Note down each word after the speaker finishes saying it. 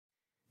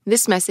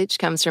This message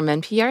comes from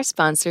NPR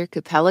sponsor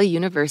Capella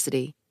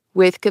University.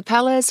 With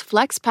Capella's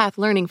FlexPath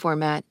learning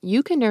format,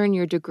 you can earn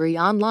your degree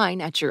online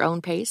at your own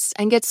pace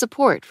and get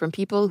support from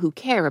people who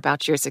care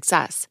about your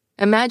success.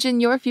 Imagine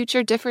your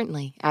future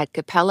differently at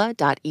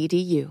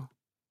capella.edu.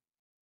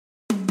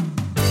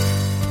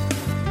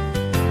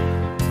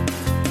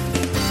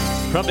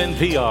 From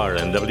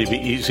NPR and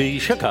WBEZ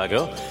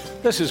Chicago,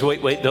 this is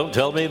Wait, Wait, Don't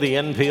Tell Me, the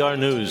NPR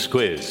News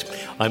Quiz.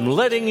 I'm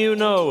letting you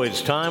know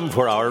it's time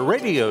for our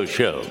radio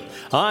show.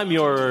 I'm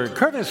your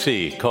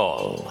courtesy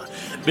call,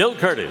 Bill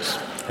Curtis.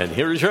 And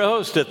here's your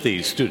host at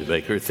the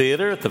Studebaker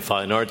Theater at the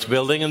Fine Arts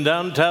Building in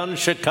downtown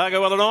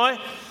Chicago, Illinois.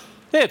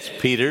 It's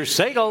Peter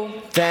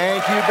Sagal.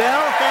 Thank you,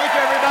 Bill. Thank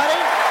you, everybody.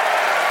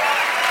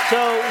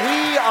 So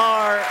we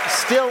are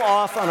still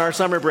off on our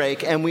summer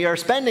break, and we are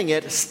spending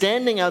it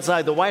standing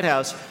outside the White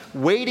House,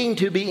 waiting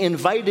to be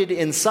invited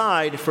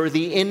inside for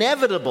the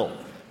inevitable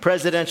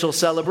presidential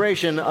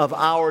celebration of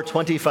our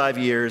 25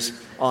 years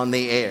on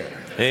the air.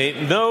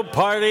 Ain't no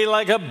party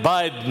like a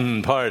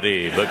Biden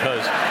party,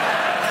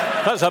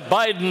 because a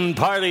Biden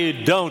party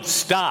don't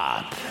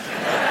stop.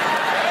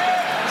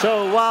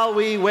 So while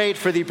we wait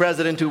for the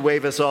president to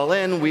wave us all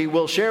in, we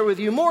will share with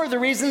you more of the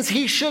reasons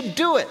he should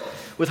do it,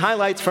 with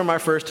highlights from our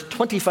first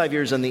 25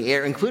 years on the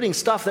air, including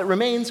stuff that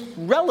remains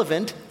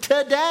relevant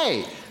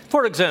today.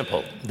 For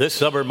example, this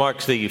summer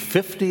marks the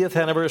 50th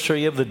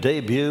anniversary of the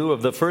debut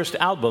of the first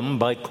album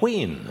by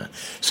Queen.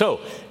 So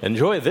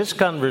enjoy this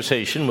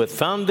conversation with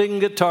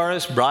founding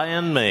guitarist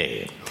Brian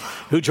May,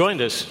 who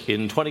joined us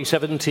in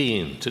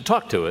 2017 to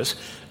talk to us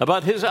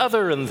about his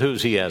other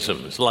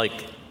enthusiasms,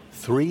 like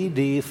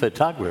 3D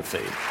photography.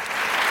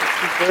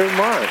 Thank you very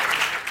much.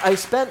 I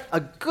spent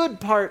a good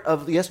part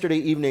of yesterday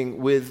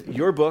evening with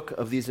your book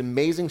of these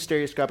amazing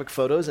stereoscopic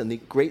photos and the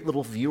great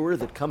little viewer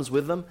that comes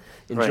with them,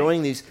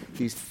 enjoying these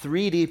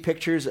 3D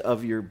pictures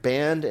of your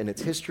band and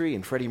its history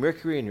and Freddie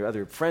Mercury and your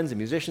other friends and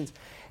musicians.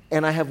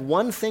 And I have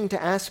one thing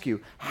to ask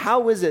you.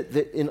 How is it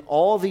that in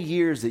all the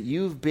years that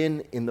you've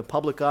been in the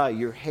public eye,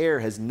 your hair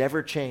has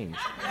never changed?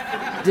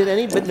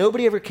 But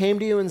nobody ever came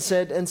to you and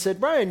said,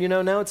 Brian,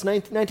 now it's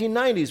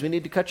 1990s, we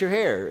need to cut your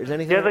hair. Is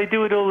anything? Yeah, they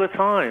do it all the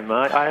time.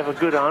 I have a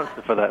good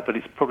answer for that, but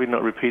it's probably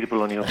not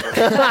repeatable on your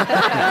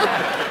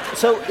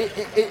So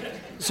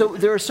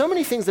there are so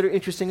many things that are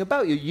interesting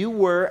about you. You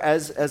were,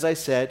 as I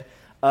said,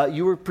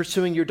 you were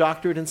pursuing your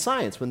doctorate in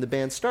science when the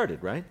band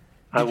started, right?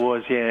 I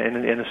was, yeah,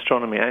 in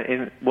astronomy,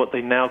 in what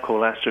they now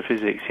call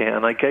astrophysics, yeah,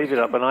 and I gave it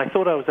up, and I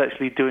thought I was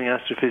actually doing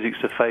astrophysics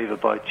a favor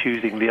by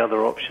choosing the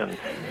other option.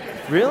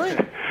 Really?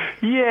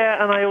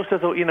 Yeah, and I also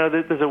thought,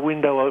 there's a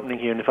window opening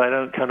here, and if I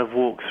don't kind of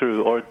walk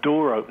through, or a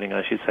door opening,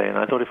 I should say, and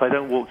I thought if I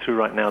don't walk through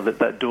right now,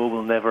 that door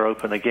will never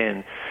open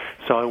again.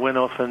 So I went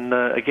off and,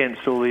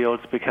 against all the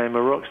odds, became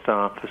a rock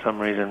star for some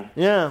reason.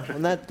 Yeah,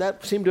 and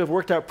that seemed to have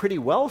worked out pretty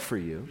well for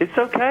you. It's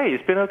okay.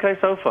 It's been okay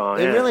so far.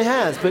 It really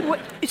has. But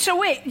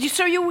So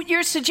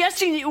you're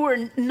suggesting that you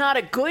were not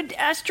a good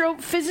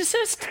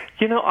astrophysicist?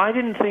 I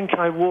didn't think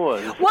I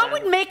was. What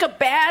would make a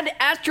bad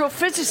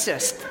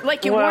astrophysicist?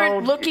 Like you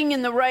weren't looking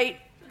in the right...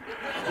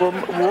 Well,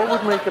 what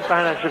would make a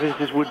bad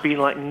astrophysicist would be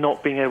like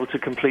not being able to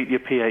complete your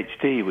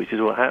PhD, which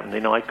is what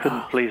happened. I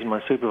couldn't please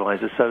my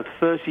supervisor. So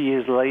 30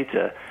 years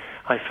later,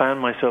 I found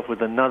myself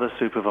with another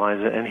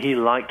supervisor, and he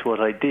liked what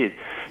I did.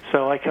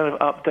 So I kind of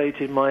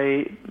updated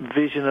my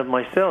vision of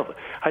myself.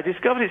 I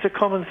discovered it's a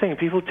common thing.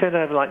 People tend to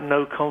have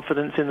no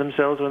confidence in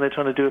themselves when they're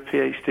trying to do a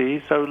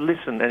PhD. So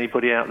listen,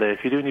 anybody out there,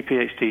 if you're doing your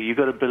PhD, you've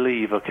got to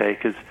believe, okay,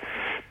 because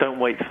don't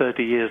wait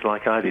 30 years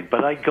like I did.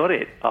 But I got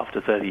it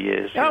after 30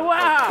 years. Oh,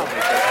 wow.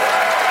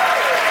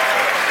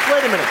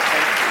 Wait a minute.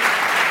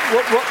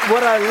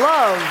 What I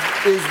love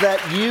is that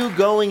you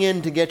going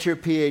in to get your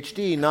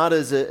PhD, not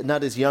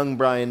as young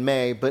Brian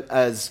May, but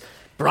as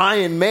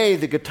Brian May,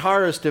 the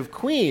guitarist of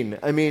Queen.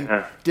 I mean,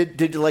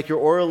 did you like your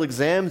oral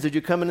exams? Did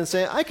you come in and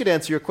say, I could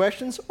answer your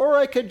questions, or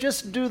I could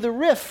just do the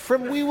riff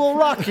from We Will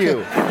Rock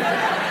You?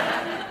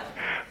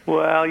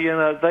 Well,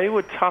 they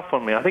were tough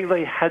on me. I think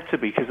they had to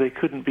be because they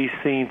couldn't be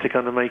seen to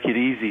kind of make it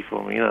easy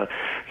for me,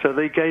 So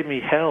they gave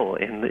me hell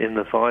in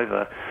the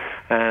Fiverr.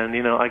 And,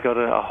 I got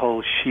a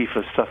whole sheaf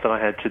of stuff that I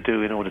had to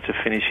do in order to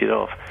finish it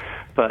off.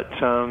 But,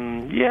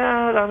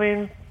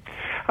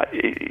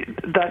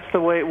 that's the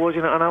way it was,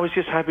 and I was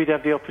just happy to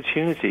have the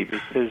opportunity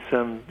because,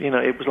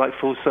 it was like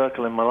full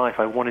circle in my life.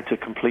 I wanted to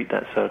complete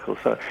that circle,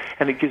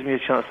 and it gives me a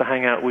chance to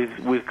hang out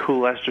with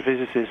cool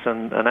astrophysicists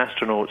and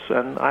astronauts,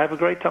 and I have a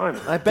great time.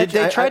 Did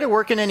they try to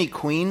work in any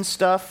Queen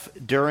stuff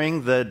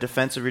during the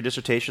defense of your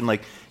dissertation?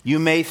 Like, you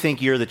may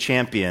think you're the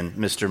champion,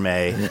 Mr.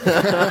 May,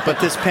 but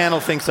this panel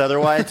thinks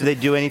otherwise. Did they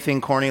do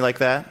anything corny like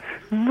that?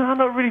 No,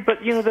 not really, but,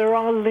 there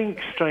are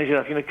links, strange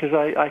enough, because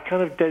I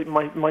kind of did,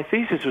 my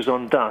thesis was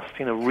on dust,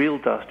 real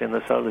dust in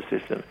the solar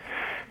system,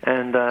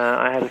 and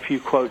I had a few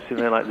quotes in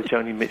there, like the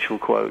Joni Mitchell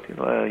quote,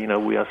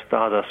 we are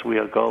stardust, we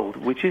are gold,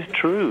 which is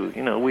true,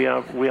 we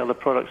are the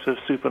products of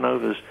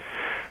supernovas,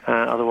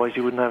 Otherwise,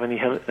 you wouldn't have any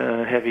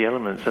heavy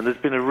elements. And there's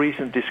been a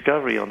recent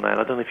discovery on that.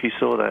 I don't know if you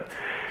saw that.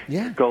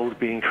 Yeah. Gold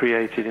being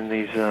created in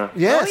these.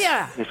 Yes. Oh,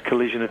 yeah. This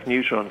collision of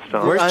neutron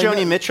stars. Where's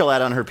Joni Mitchell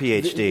at on her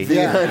PhD?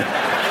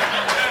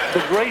 The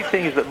great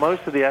thing is that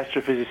most of the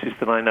astrophysicists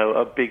that I know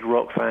are big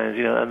rock fans,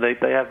 and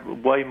they have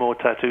way more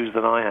tattoos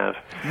than I have.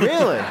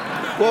 Really?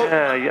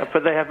 Well, yeah,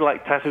 but they have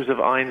like tattoos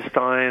of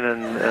Einstein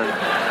and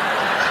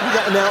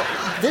Now,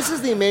 this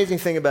is the amazing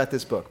thing about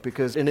this book,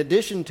 because in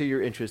addition to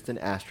your interest in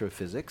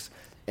astrophysics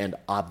and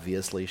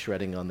obviously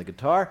shredding on the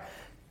guitar,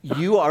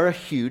 you are a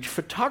huge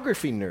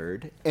photography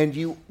nerd, and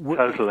you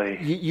were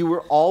you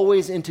were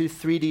always into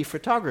 3D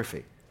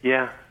photography.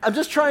 Yeah. I'm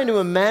just trying to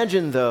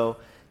imagine, though,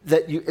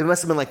 that it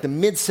must have been like the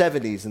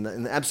mid-'70s and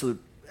the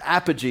absolute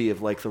apogee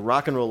of like the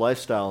rock and roll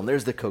lifestyle, and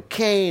there's the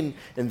cocaine,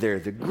 and there are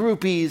the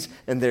groupies,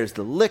 and there's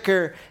the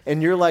liquor,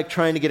 and you're like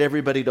trying to get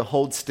everybody to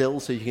hold still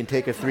so you can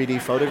take a 3D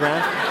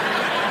photograph.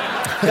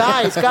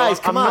 guys,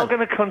 come on. I'm not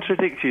going to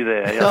contradict you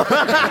there. Okay.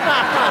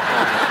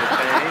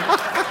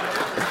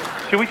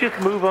 Should we just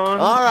move on?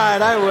 All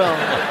right, I will.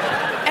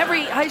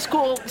 Every high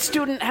school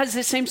student has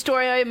the same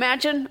story, I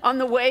imagine, on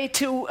the way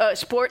to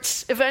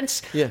sports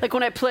events. Yeah. Like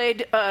when I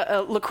played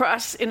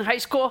lacrosse in high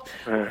school.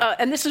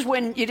 And this is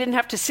when you didn't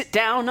have to sit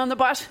down on the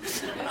bus.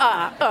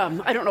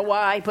 I don't know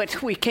why,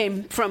 but we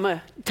came from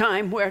a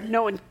time where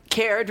no one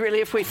cared really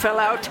if we fell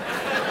out.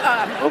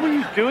 What were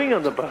you doing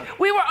on the bus?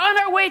 We were on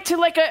our way to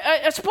like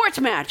a sports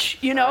match,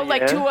 to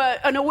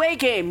an away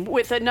game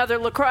with another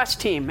lacrosse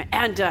team.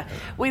 And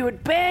we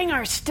would bang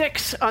our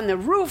sticks on the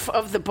roof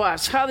of the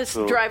bus. How this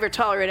driver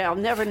tolerated it, I'll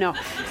never know.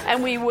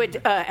 And we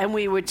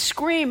would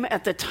scream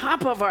at the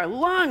top of our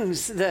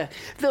lungs the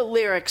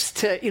lyrics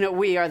to,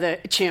 "We are the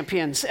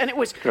champions." And it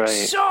was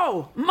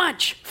so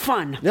much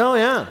fun. No,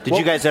 yeah. Did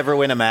you guys ever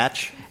win a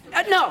match?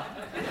 No.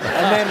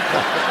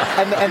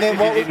 And then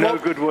what? You did no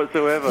good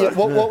whatsoever. Yeah,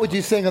 what would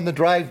you sing on the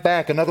drive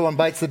back? Another One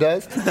Bites the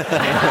Dust?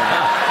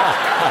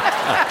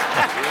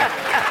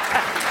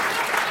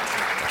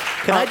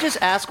 Can I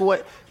just ask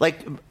what,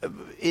 like,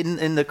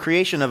 in the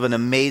creation of an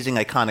amazing,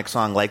 iconic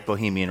song like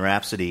Bohemian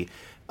Rhapsody,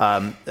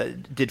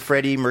 did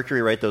Freddie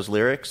Mercury write those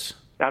lyrics?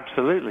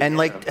 Absolutely. And,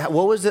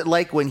 what was it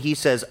like when he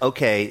says,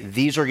 okay,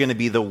 these are going to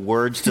be the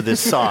words to this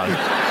song?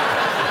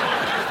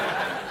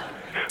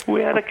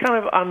 We had a kind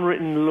of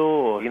unwritten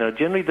law.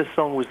 Generally the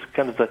song was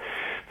kind of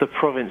the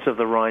province of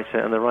the writer,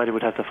 and the writer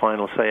would have the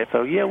final say.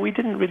 So, we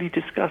didn't really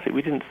discuss it.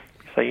 We didn't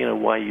say,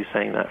 why are you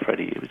saying that,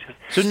 Freddie? It was just...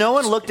 So no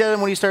one looked at him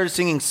when he started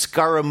singing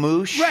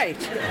Scaramouche? Right.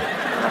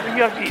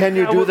 Can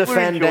you do the we're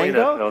enjoying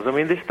fandango? ourselves. I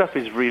mean, this stuff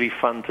is really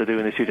fun to do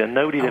in the studio.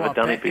 Nobody's ever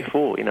done it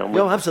before.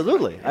 No,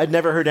 absolutely. I'd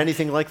never heard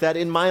anything like that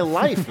in my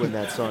life when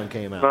that song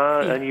came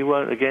out. And you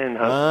won't again,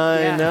 huh?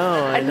 I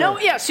know.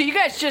 Yeah, so you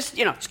guys just,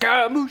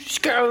 Scaramouche,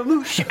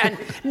 Scaramouche, and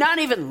not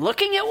even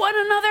looking at one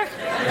another?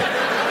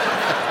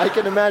 I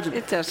can imagine.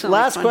 It does sound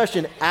Last fun.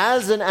 question.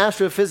 As an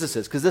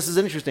astrophysicist, because this is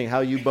interesting how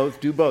you both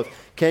do both,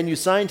 can you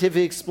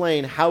scientifically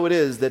explain how it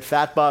is that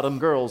fat-bottom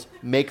girls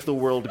make the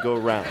world go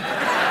round?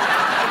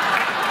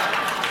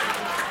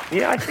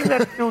 Yeah, I think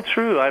that's still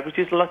true. I was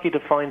just lucky to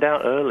find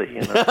out early,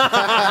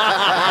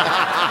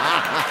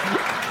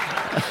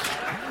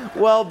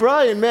 Well,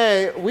 Brian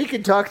May, we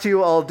could talk to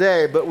you all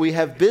day, but we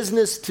have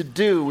business to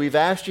do. We've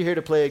asked you here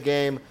to play a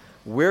game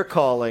we're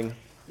calling...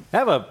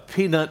 Have a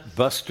peanut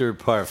buster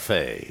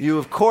parfait. You,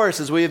 of course,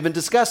 as we have been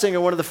discussing, are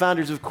one of the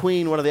founders of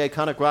Queen, one of the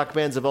iconic rock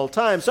bands of all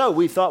time. So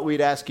we thought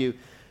we'd ask you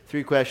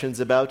 3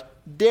 questions about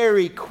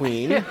Dairy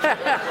Queen.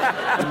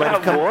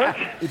 What?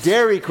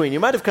 Dairy Queen. You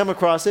might have come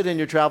across it in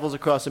your travels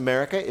across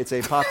America. It's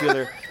a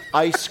popular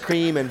ice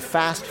cream and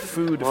fast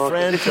food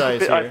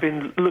franchise here. I've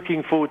been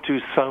looking forward to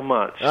so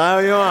much. Oh,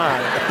 you are.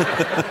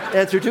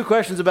 Answer 2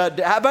 questions about...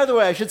 by the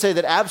way, I should say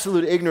that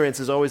absolute ignorance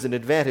is always an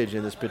advantage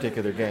in this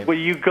particular game. Well,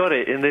 you got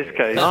it in this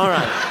case. All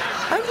right.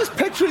 I'm just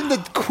picturing the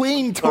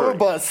Queen tour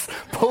bus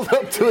pulled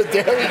up to a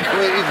Dairy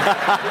Queen.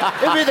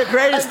 It'd be the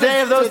greatest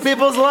day of those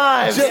people's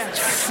lives. Just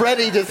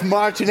Freddie just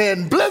marching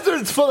in.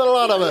 Blizzards for the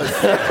lot of us.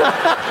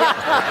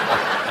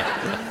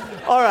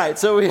 All right,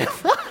 so we...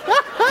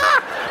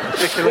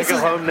 This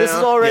is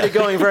already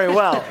going very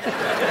well.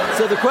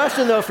 So the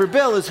question, though, for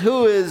Bill is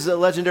who is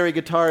legendary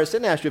guitarist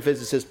and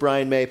astrophysicist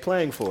Brian May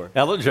playing for?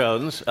 Ella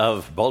Jones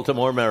of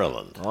Baltimore,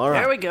 Maryland. All right.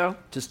 There we go.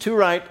 Just 2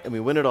 right, and we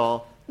win it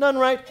all. None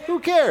right, who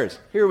cares?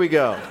 Here we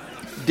go.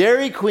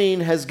 Dairy Queen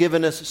has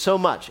given us so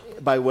much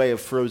by way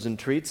of frozen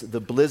treats. The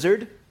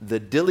Blizzard, the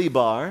Dilly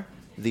Bar,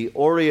 the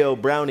Oreo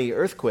Brownie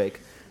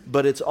Earthquake.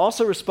 But it's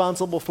also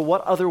responsible for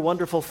what other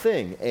wonderful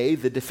thing? A,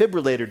 the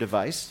defibrillator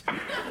device.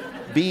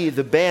 B,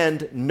 the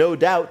band No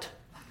Doubt.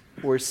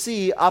 Or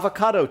C,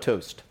 avocado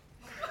toast.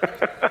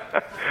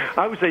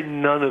 I would say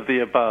none of the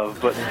above,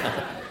 but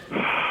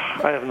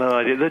I have no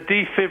idea. The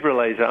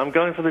defibrillator. I'm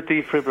going for the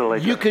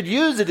defibrillator. You could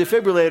use a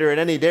defibrillator in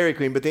any Dairy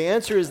Queen, but the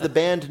answer is the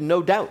band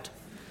No Doubt.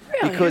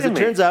 Really? Because it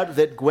turns out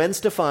that Gwen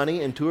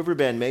Stefani and 2 of her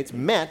bandmates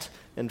met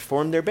and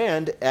formed their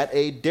band at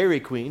a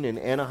Dairy Queen in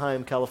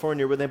Anaheim,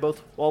 California, where they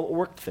both all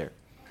worked there.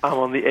 I'm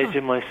on the edge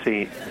of my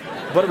seat.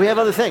 But we have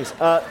other things.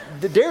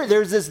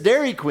 There's this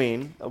Dairy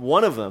Queen,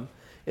 one of them,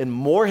 in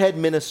Moorhead,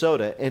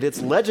 Minnesota, and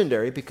it's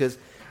legendary because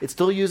it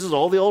still uses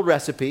all the old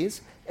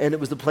recipes, and it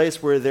was the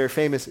place where their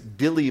famous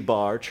Dilly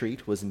Bar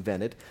treat was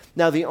invented.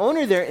 Now, the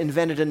owner there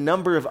invented a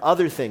number of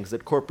other things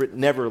that corporate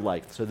never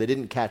liked, so they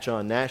didn't catch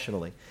on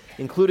nationally,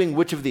 including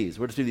which of these?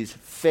 What are these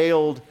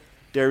failed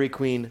Dairy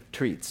Queen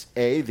treats?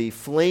 A, the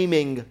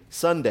Flaming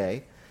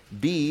Sundae,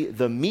 B,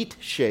 the Meat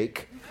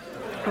Shake,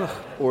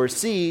 or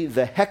C,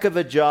 the Heck of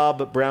a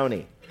Job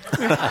Brownie?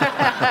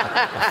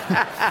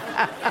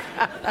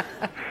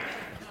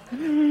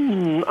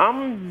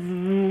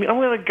 I'm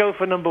going to go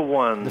for number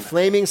one. The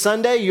Flaming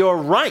Sundae, you're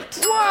right.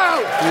 Whoa!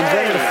 You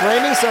invented a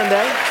Flaming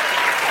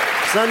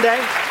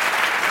Sundae.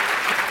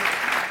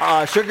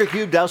 Sugar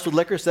cube doused with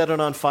liquor, set it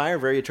on fire,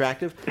 very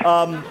attractive.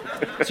 So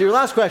your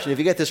last question, if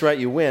you get this right,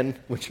 you win,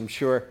 which I'm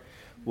sure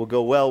will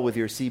go well with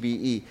your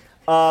CBE.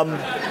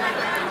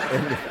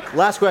 And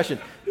last question.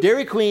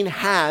 Dairy Queen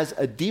has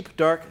a deep,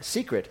 dark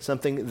secret,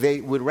 something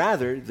they would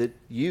rather that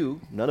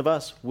you, none of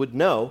us, would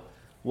know.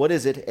 What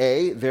is it?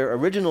 A, their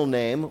original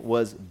name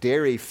was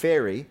Dairy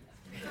Fairy.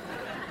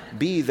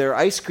 B, their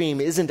ice cream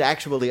isn't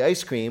actually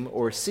ice cream.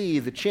 Or C,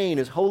 the chain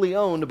is wholly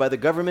owned by the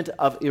government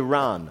of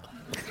Iran.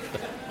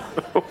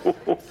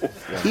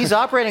 He's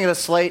operating at a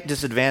slight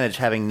disadvantage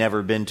having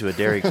never been to a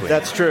Dairy Queen.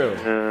 That's true.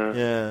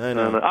 Yeah, I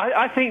know.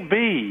 I think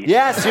B.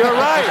 Yes, you're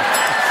right.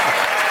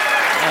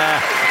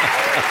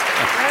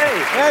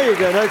 There you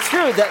go. No, it's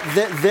true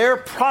that their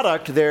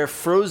product, their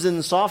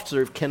frozen soft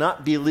serve,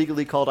 cannot be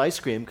legally called ice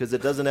cream because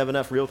it doesn't have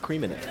enough real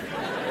cream in it.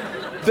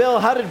 Bill,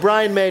 how did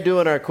Brian May do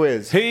in our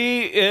quiz?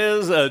 He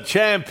is a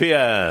champion.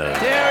 There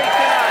he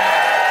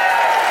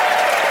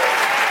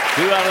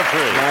goes. 2 out of 3.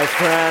 My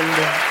friend,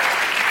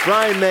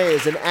 Brian May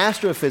is an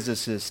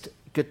astrophysicist,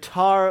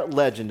 guitar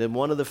legend, and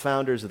one of the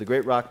founders of the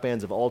great rock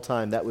bands of all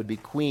time. That would be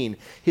Queen.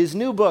 His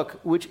new book,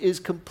 which is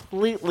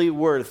completely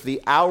worth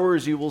the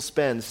hours you will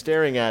spend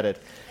staring at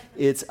it,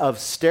 it's of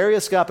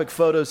stereoscopic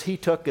photos he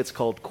took. It's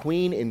called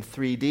Queen in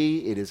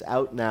 3D. It is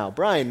out now.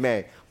 Brian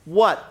May,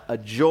 what a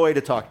joy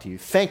to talk to you.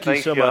 Thank you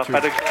so much for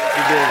being with us.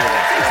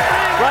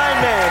 Brian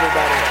May,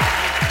 everybody.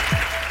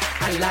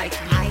 I like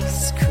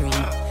ice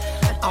cream,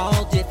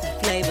 all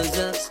different flavors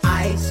of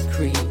ice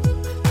cream.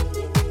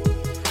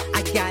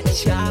 I got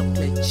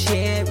chocolate,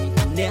 cherry,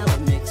 vanilla,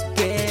 mixed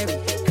berry,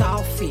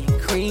 coffee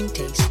and cream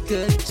tastes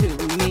good to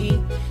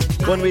me.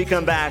 When we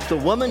come back, the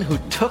woman who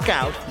took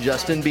out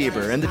Justin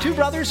Bieber and the two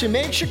brothers who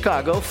made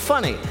Chicago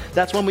funny.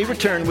 That's when we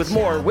return with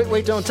more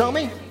Wait, Don't Tell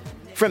Me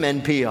from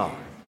NPR.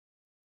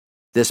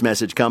 This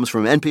message comes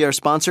from NPR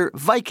sponsor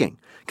Viking,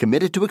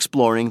 committed to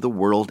exploring the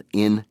world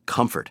in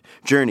comfort.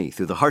 Journey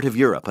through the heart of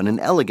Europe on an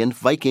elegant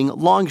Viking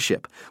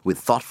longship with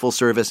thoughtful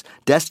service,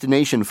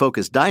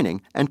 destination-focused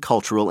dining, and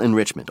cultural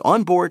enrichment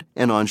on board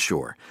and on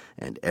shore.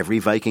 And every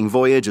Viking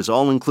voyage is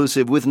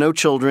all-inclusive with no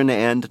children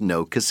and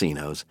no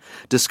casinos.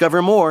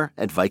 Discover more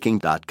at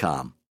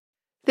Viking.com.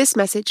 This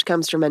message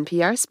comes from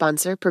NPR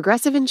sponsor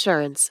Progressive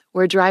Insurance,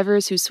 where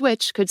drivers who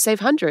switch could save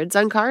hundreds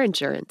on car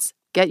insurance.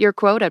 Get your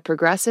quote at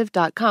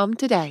Progressive.com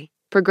today.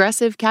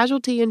 Progressive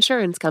Casualty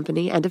Insurance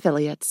Company and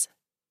Affiliates.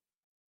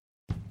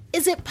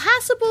 Is it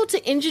possible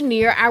to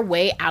engineer our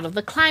way out of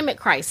the climate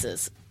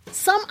crisis?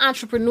 Some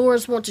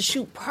entrepreneurs want to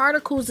shoot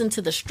particles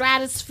into the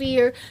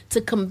stratosphere to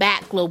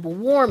combat global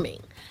warming.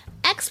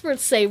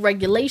 Experts say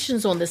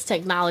regulations on this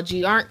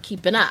technology aren't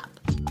keeping up.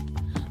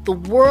 The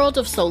world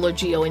of solar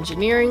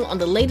geoengineering on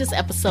the latest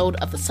episode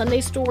of The Sunday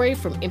Story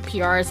from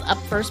NPR's Up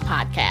First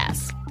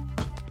podcast.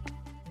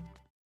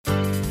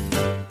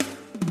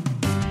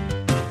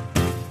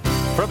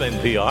 From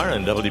NPR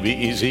and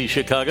WWDTM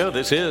Chicago,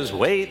 this is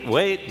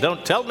Wait,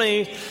 Don't Tell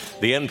Me,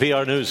 the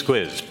NPR News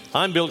Quiz.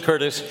 I'm Bill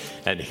Curtis,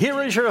 and here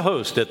is your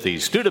host at the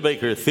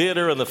Studebaker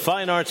Theater in the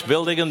Fine Arts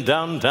Building in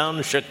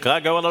downtown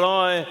Chicago,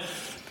 Illinois,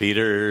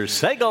 Peter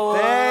Sagal.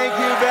 Thank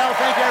you, Bill.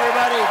 Thank you,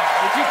 everybody.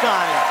 You're too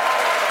kind.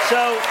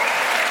 So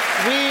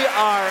we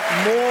are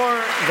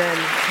more than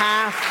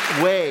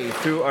halfway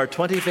through our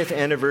 25th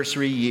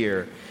anniversary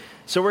year.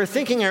 So we're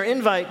thinking our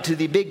invite to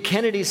the big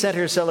Kennedy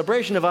Center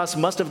celebration of us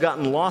must have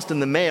gotten lost in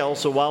the mail.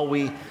 So while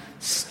we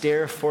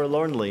stare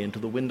forlornly into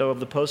the window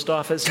of the post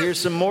office, here's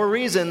some more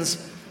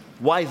reasons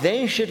why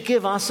they should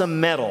give us a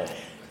medal.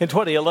 In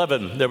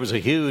 2011, there was a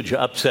huge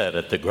upset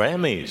at the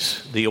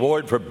Grammys. The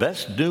award for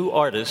Best New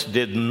Artist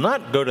did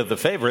not go to the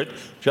favorite,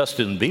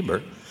 Justin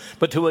Bieber,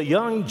 but to a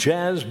young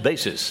jazz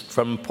bassist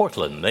from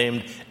Portland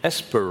named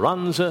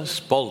Esperanza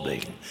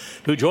Spalding,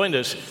 who joined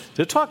us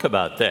to talk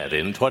about that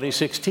in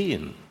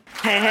 2016.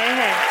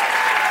 Hey.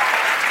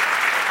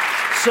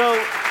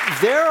 So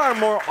there are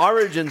more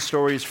origin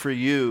stories for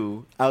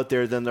you out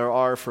there than there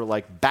are for,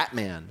 like,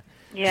 Batman.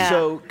 Yeah.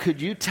 So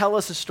could you tell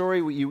us a story?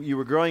 You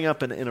were growing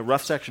up in a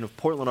rough section of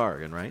Portland,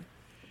 Oregon, right?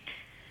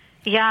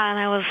 Yeah, and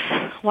I was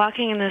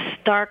walking in this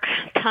dark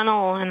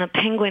tunnel, and a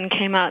penguin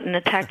came out and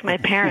attacked my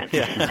parents.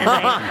 And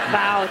I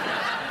vowed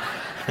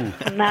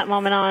From that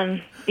moment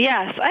on,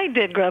 yes, I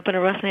did grow up in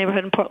a rough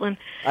neighborhood in Portland.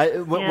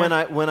 When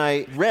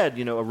I read,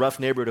 a rough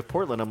neighborhood of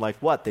Portland, I'm like,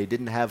 what? They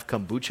didn't have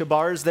kombucha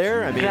bars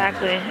there? I mean,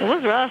 exactly. It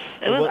was rough.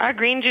 Our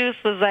green juice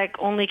was like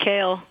only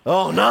kale.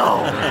 Oh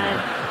no!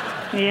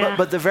 Yeah.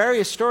 But the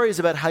various stories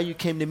about how you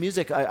came to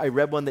music, I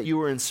read one that you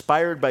were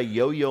inspired by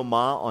Yo-Yo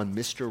Ma on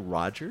Mr.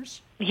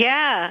 Rogers.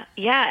 Yeah,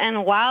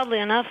 and wildly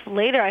enough,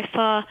 later I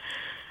saw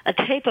a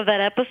tape of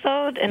that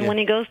episode, and when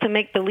he goes to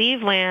Make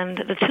Believe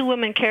Land, the two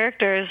women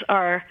characters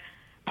are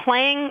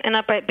playing an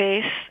upright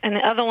bass, and the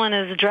other one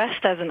is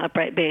dressed as an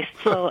upright bass.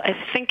 So I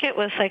think it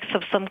was like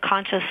some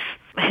conscious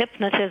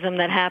hypnotism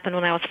that happened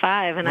when I was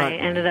 5, and I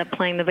ended up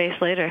playing the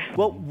bass later.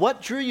 Well,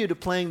 what drew you to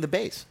playing the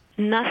bass?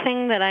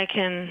 Nothing that I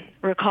can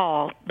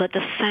recall, but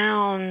the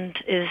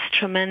sound is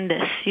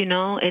tremendous,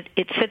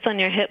 It sits on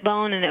your hip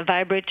bone and it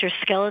vibrates your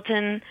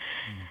skeleton,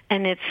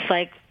 and it's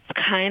like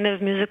kind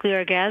of musically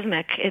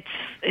orgasmic.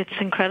 It's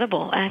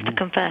incredible, I have to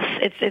confess.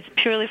 It's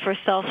purely for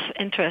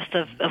self-interest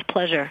of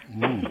pleasure.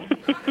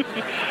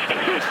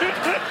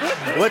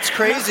 What's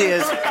crazy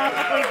is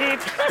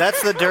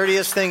that's the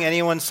dirtiest thing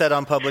anyone said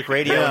on public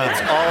radio, and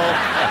it's all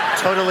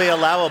totally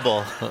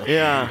allowable.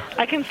 Yeah.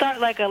 I can start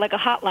like a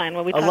hotline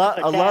where we talk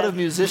about a lot of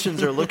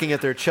musicians are looking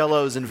at their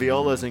cellos and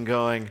violas and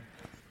going,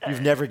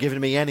 "You've never given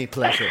me any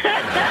pleasure." You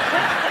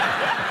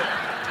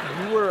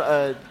were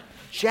a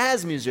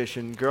jazz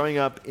musician growing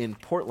up in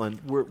Portland.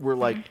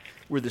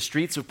 Were the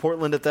streets of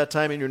Portland at that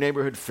time in your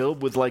neighborhood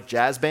filled with like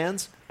jazz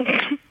bands?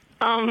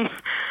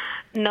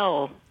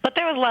 No, but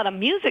there was a lot of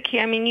music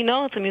here. I mean,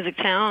 it's a music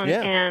town,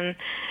 and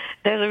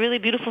there's a really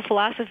beautiful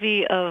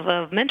philosophy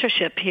of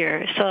mentorship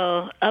here.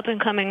 So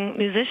up-and-coming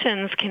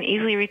musicians can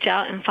easily reach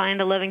out and find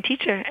a loving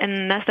teacher,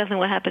 and that's definitely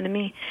what happened to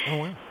me. Oh,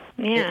 wow.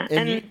 Yeah.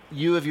 And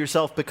you have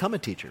yourself become a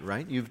teacher,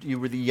 right? You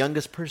were the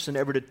youngest person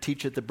ever to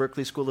teach at the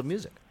Berklee School of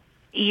Music.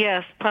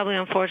 Yes, probably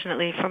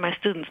unfortunately for my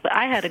students, but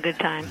I had a good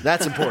time.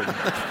 That's important.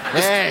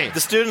 Hey, the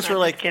students were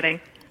like,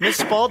 kidding. Miss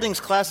Spalding's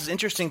class is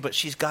interesting, but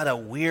she's got a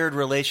weird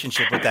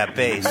relationship with that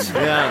bass.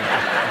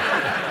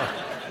 Yeah.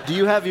 Do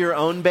you have your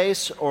own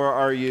bass, or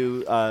are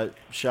you,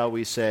 shall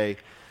we say,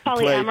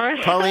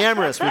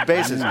 polyamorous with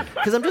basses?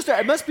 Because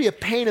it must be a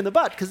pain in the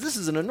butt, because this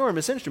is an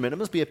enormous instrument. It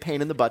must be a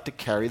pain in the butt to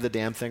carry the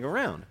damn thing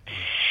around.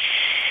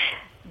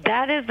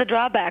 That is the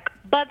drawback.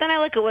 But then I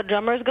look at what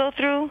drummers go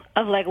through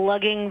of like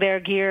lugging their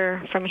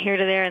gear from here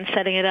to there and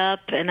setting it up,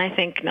 and I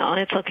think, no,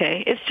 it's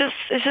okay.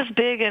 It's just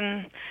big,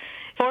 and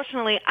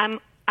fortunately, I'm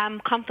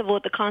comfortable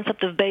with the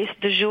concept of bass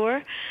du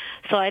jour.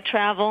 So I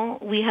travel.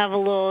 We have a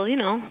little,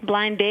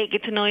 blind date,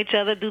 get to know each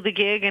other, do the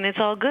gig, and it's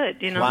all good,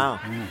 Wow.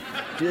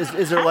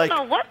 Is there I don't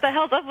know what the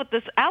hell's up with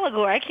this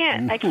allegory. I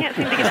can't seem to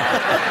get out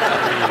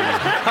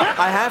of it.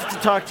 I have to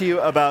talk to you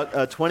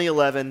about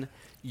 2011.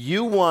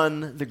 You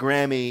won the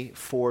Grammy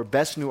for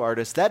Best New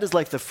Artist. That is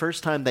like the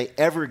first time they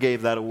ever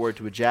gave that award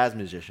to a jazz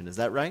musician. Is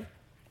that right?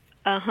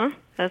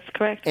 That's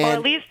correct. Or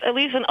at least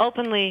an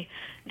openly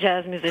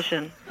jazz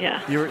musician.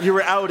 Yeah. You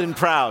were out and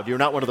proud. You're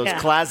not one of those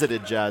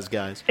closeted jazz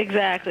guys.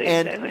 Exactly.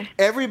 And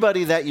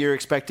everybody that year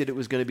expected it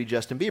was going to be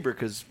Justin Bieber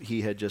because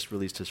he had just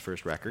released his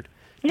first record.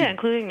 Yeah,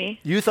 including me.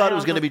 You thought it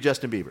was going to be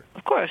Justin Bieber.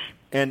 Of course.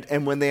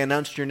 And when they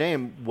announced your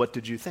name, what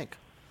did you think?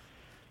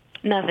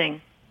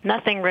 Nothing.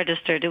 Nothing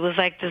registered. It was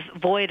like this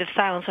void of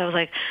silence. I was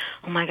like,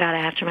 oh, my God,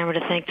 I have to remember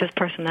to thank this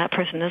person, that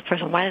person, this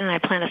person. Why didn't I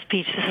plan a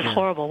speech? This is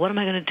horrible. What am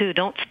I going to do?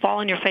 Don't fall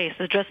on your face.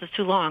 This dress is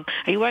too long.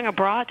 Are you wearing a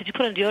bra? Did you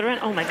put on deodorant?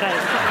 Oh, my God.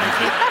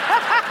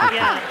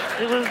 Yeah.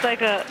 It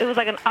was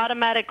like an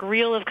automatic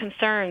reel of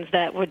concerns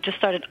that would just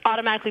started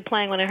automatically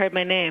playing when I heard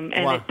my name.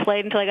 And it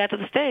played until I got to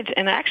the stage.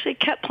 And I actually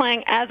kept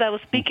playing as I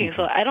was speaking.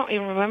 So I don't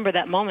even remember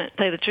that moment, to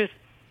tell you the truth.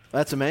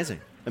 That's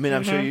amazing. I mean,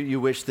 I'm sure you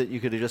wish that you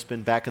could have just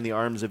been back in the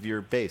arms of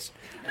your bass.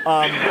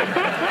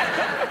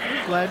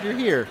 Glad you're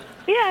here.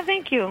 Yeah,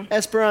 thank you.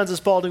 Esperanza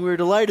Spalding, we're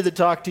delighted to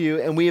talk to you,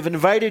 and we have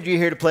invited you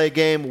here to play a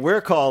game we're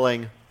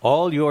calling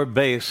All Your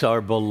Bass Are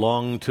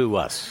Belong to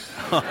Us.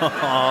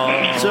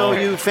 So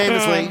you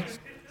famously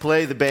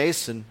play the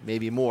bass and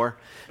maybe more.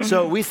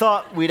 So we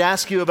thought we'd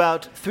ask you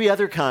about 3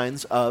 other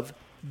kinds of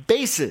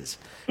basses.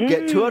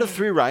 Get 2 out of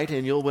 3 right,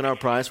 and you'll win our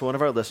prize for one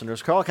of our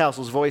listeners. Carl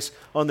Castle's voice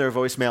on their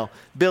voicemail.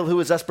 Bill, who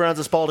is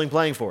Esperanza Spalding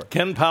playing for?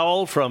 Ken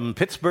Powell from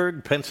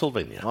Pittsburgh,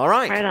 Pennsylvania. All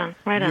right. Right on.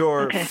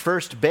 Your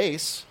first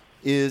bass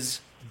is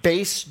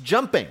base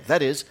jumping.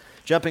 That is,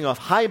 jumping off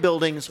high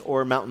buildings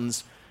or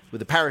mountains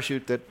with a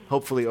parachute that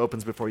hopefully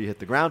opens before you hit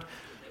the ground.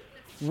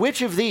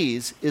 Which of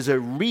these is a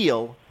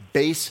real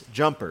base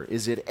jumper?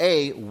 Is it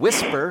A,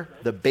 Whisper,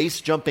 the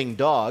base jumping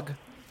dog?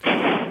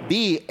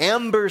 B,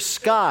 Amber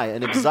Sky,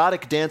 an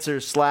exotic dancer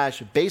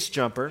 / bass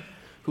jumper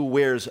who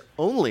wears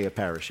only a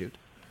parachute?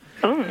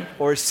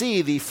 Or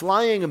C, the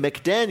Flying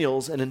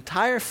McDaniels, an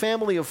entire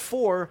family of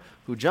 4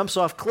 who jumps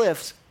off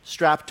cliffs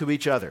strapped to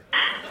each other?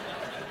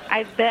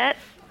 I bet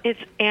it's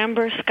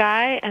Amber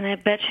Sky, and I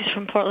bet she's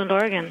from Portland,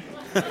 Oregon.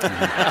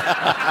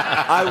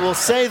 I will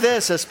say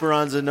this,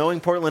 Esperanza, knowing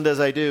Portland as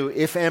I do,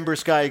 if Amber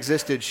Sky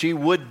existed, she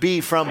would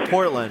be from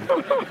Portland.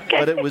 Okay.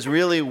 But it was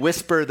really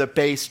Whisper the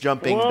bass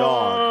jumping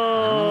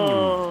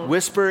dog.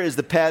 Whisper is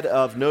the pet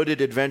of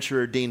noted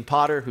adventurer Dean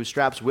Potter, who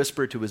straps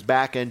Whisper to his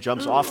back and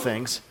jumps off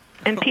things.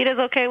 And Peter's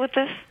okay with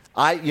this?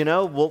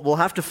 We'll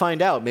have to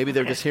find out. Maybe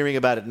they're just hearing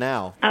about it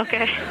now.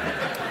 Okay.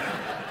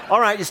 All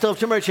right, you still have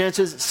 2 more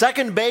chances.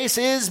 Second base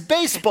is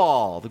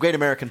baseball, the great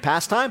American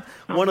pastime.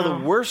 One of the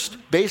worst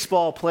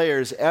baseball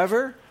players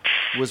ever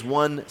was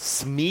one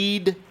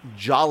Smead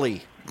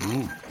Jolly.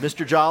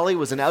 Mr. Jolly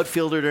was an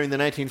outfielder during the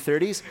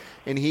 1930s,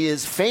 and he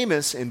is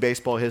famous in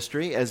baseball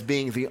history as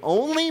being the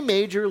only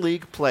major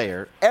league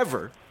player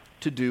ever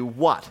to do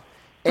what?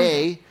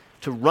 A,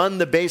 to run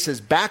the bases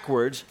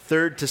backwards,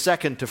 third to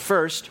second to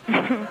first,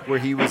 where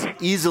he was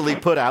easily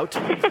put out.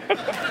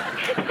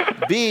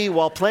 B,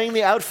 while playing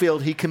the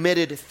outfield, he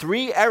committed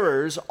 3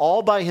 errors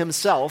all by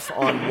himself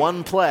on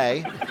one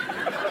play.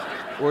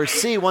 Or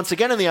C, once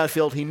again in the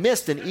outfield, he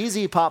missed an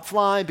easy pop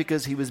fly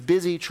because he was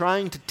busy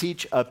trying to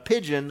teach a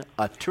pigeon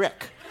a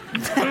trick.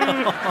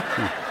 I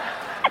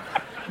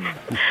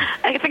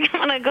think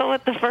I'm going to go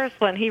with the first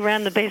one. He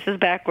ran the bases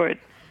backward.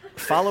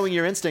 Following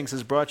your instincts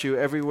has brought you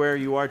everywhere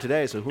you are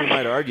today, so who am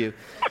I to argue?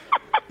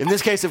 In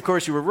this case, of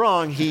course, you were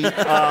wrong. He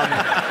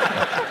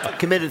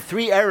committed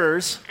 3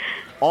 errors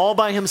all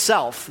by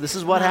himself. This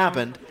is what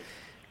happened.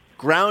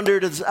 Grounder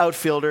to the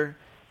outfielder,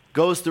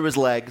 goes through his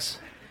legs.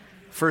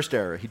 First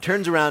error. He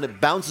turns around, it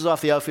bounces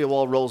off the outfield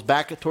wall, rolls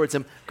back towards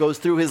him, goes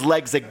through his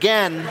legs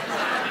again.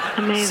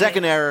 Amazing.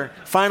 Second error.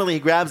 Finally, he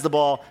grabs the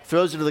ball,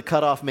 throws it to the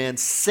cutoff man,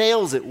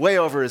 sails it way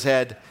over his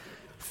head.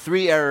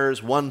 3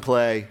 errors, 1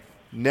 play,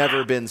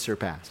 never been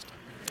surpassed.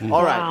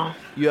 All right,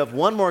 you have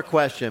 1 more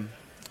question.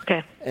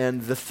 Okay.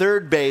 And the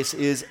third base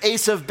is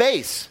Ace of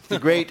Base, the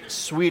great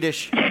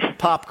Swedish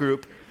pop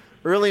group.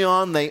 Early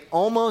on, they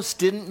almost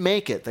didn't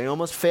make it. They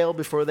almost failed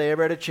before they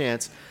ever had a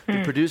chance.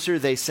 The producer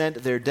they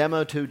sent their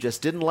demo to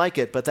just didn't like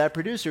it, but that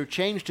producer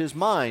changed his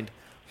mind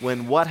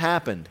when what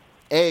happened?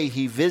 A,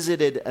 he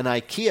visited an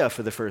IKEA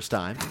for the first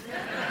time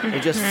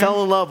and just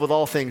fell in love with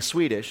all things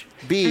Swedish.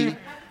 B,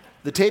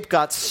 the tape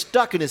got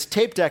stuck in his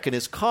tape deck in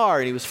his car,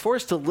 and he was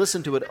forced to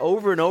listen to it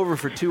over and over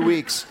for 2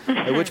 weeks,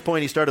 at which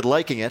point he started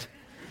liking it.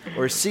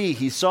 Or C,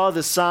 he saw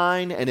the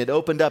sign and it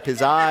opened up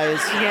his eyes.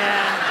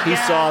 Yeah. He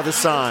saw the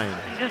sign.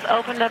 He just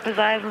opened up his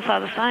eyes and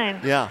saw the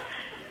sign. Yeah.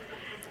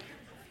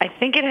 I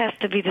think it has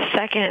to be the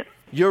second.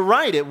 You're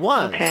right, it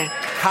was. Okay.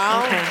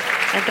 How? Okay.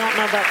 I don't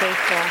know about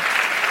baseball.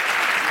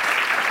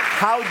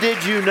 How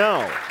did you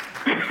know?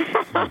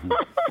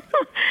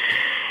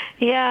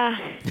 Yeah.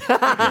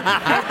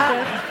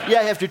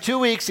 Yeah, after 2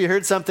 weeks, he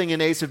heard something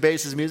in Ace of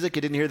Base's music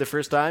he didn't hear the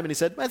first time, and he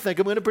said, I think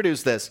I'm going to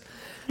produce this.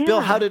 Yeah.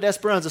 Bill, how did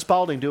Esperanza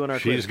Spalding do in our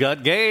quiz? She's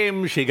got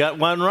game. She got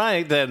 1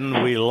 right,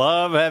 and we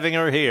love having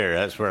her here,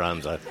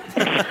 Esperanza.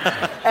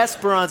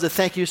 Esperanza,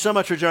 thank you so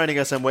much for joining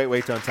us on Wait,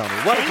 Wait, Don't Tell Me.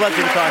 What a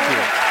pleasure to talk to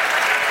you.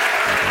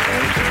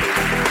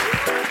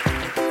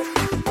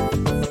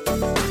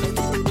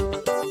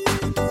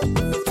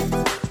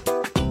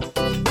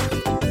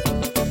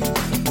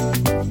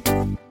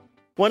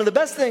 One of the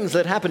best things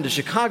that happened to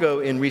Chicago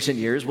in recent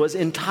years was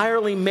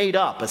Entirely Made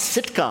Up, a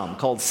sitcom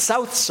called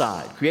South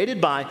Side,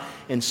 created by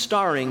and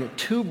starring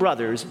 2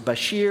 brothers,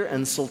 Bashir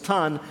and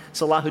Sultan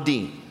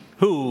Salahuddin.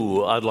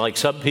 Who, unlike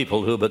some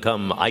people who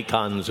become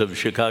icons of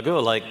Chicago,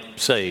 like,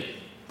 say,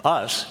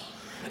 us,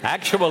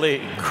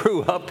 actually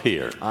grew up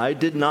here. I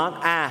did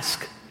not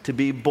ask to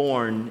be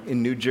born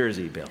in New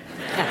Jersey, Bill.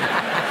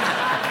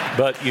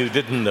 But you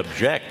didn't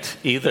object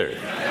either.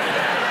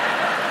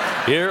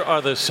 Here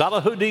are the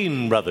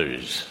Salahuddin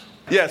brothers.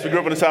 Yes, we grew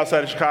up on the south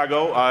side of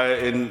Chicago,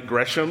 in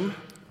Gresham.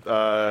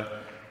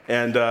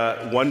 And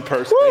one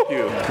person, thank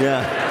you.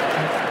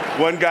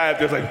 Yeah. One guy up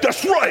there's like,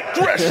 that's right,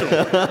 Gresham.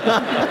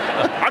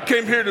 I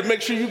came here to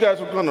make sure you guys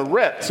were going to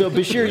rep. So,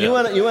 Bashir,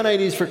 you went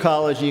IDs for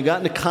college, and you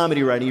got into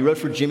comedy writing. You wrote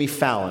for Jimmy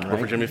Fallon, right?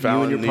 Wrote for Jimmy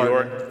Fallon in New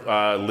York.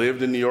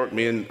 Lived in New York,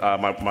 me and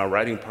my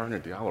writing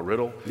partner, Diallo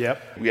Riddle.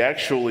 Yep. We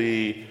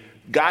actually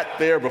got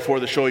there before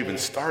the show even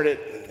started.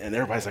 And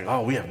everybody's like,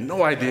 oh, we have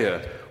no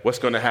idea what's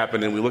going to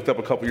happen. And we looked up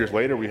a couple years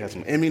later. We had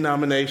some Emmy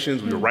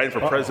nominations. We were writing for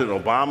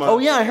President Obama. Oh,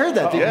 yeah, I heard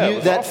that.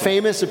 That awesome.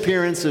 Famous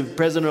appearance of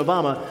President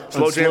Obama on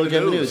Slow Jam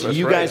the News.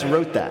 You guys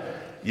wrote that.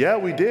 Yeah,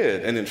 we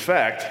did. And in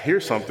fact,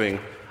 here's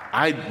something.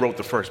 I wrote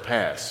the first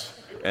pass.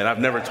 And I've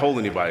never told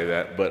anybody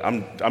that. But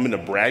I'm in a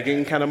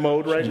bragging kind of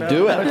mode right now.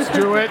 Do it. Let's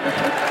do it.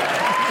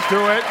 Let's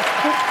do it.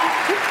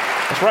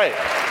 That's right.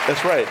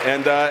 That's right.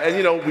 And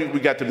you know, we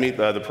got to meet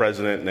the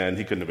president, and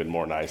he couldn't have been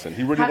more nice. And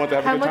he really wanted to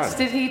have a good time. How much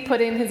did he put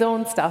in his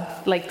own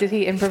stuff? Like, did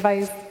he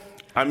improvise?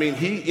 I mean,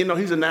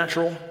 he's a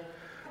natural.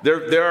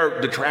 There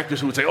are detractors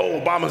who would say, oh,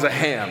 Obama's a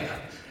ham.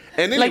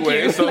 And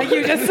anyway, like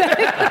you just said.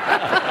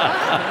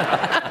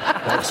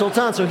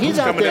 Sultan, so he's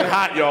out there. Coming in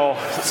hot, y'all.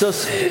 So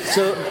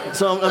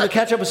I'm going to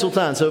catch up with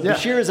Sultan. So yeah.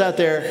 Bashir is out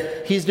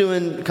there. He's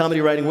doing comedy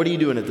writing. What are you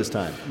doing at this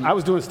time? I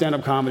was doing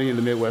stand-up comedy in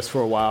the Midwest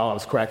for a while. I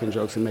was cracking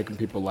jokes and making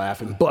people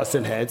laugh and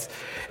busting heads.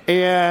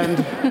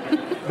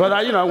 But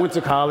I went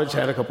to college,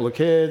 had a couple of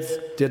kids,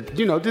 did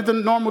the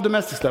normal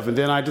domestic stuff, and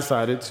then I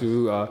decided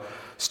to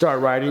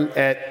start writing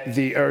at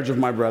the urge of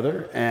my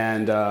brother,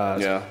 and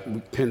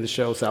we pinned the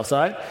show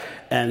Southside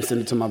and sent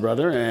it to my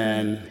brother,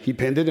 and he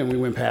pinned it, and we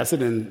went past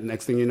it, and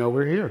next thing you know,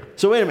 we're here.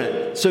 So wait a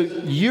minute. So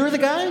you're the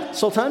guy,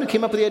 Sultan, who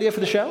came up with the idea for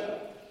the show?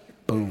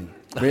 Boom.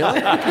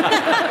 Really?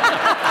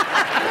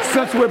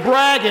 Since we're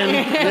bragging.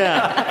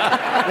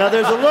 Yeah. Now,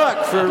 there's a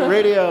look for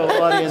radio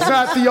audience. It's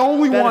not the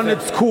only one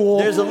that's cool.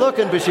 There's a look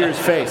in Bashir's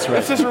face, right?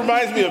 This just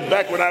reminds me of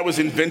back when I was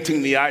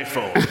inventing the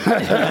iPhone.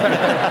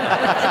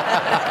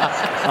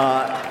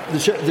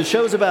 The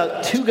show's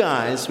about two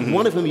guys,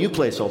 one of whom you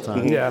play,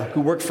 Sultan,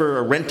 who work for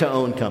a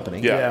rent-to-own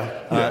company.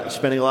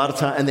 Spending a lot of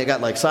time, and they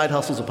got like side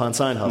hustles upon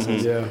side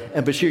hustles.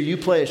 And Bashir, you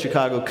play a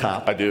Chicago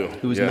cop. I do.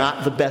 Who's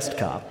not the best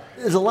cop.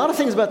 There's a lot of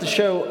things about the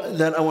show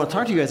that I want to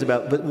talk to you guys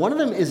about, but one of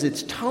them is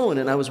its tone,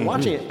 and I was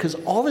watching it because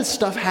all this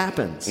stuff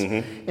happens,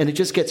 and it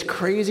just gets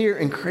crazier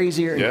and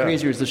crazier and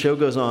crazier as the show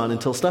goes on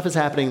until stuff is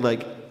happening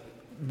like,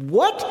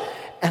 what?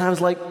 And I was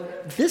like,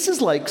 this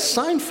is like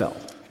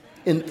Seinfeld.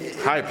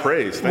 High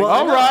praise.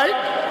 All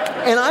right.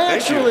 And I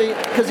actually,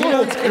 because you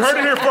heard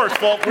it here first,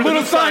 folks.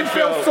 Little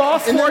Seinfeld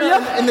sauce for you.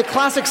 In the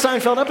classic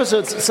Seinfeld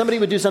episodes, somebody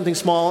would do something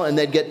small and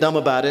they'd get dumb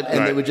about it,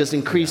 and they would just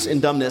increase in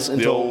dumbness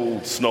until the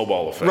old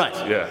snowball effect.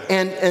 Right. Yeah.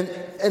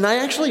 And I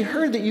actually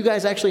heard that you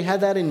guys actually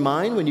had that in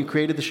mind when you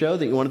created the show,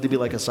 that you wanted to be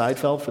like a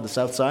Seinfeld for the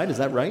South Side. Is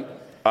that right?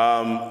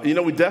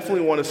 We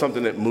definitely wanted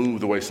something that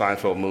moved the way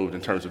Seinfeld moved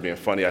in terms of being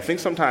funny. I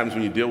think sometimes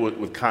when you deal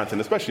with content,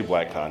 especially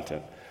black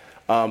content,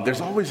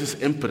 there's always this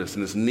impetus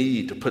and this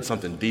need to put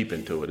something deep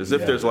into it. As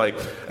if there's like,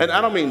 and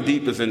I don't mean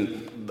deep as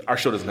in our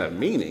show doesn't have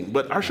meaning,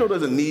 but our show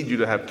doesn't need you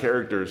to have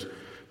characters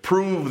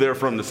prove they're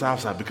from the South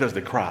Side because they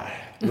cry.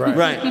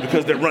 Right.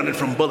 Because they're running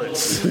from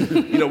bullets.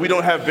 We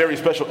don't have very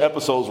special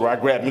episodes where I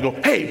grab them and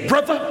go, hey,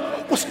 brother,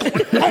 what's going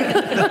on?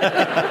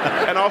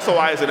 And also,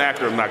 I, as an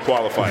actor, am not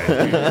qualified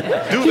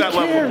to do that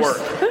level of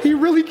work. He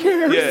really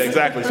cares. Yeah,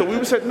 exactly. So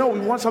we said, no, we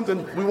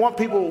want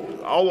people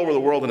all over the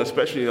world, and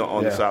especially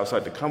on the South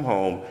Side, to come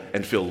home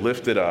and feel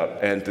lifted up,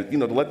 and to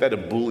let that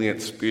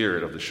ebullient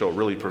spirit of the show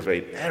really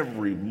pervade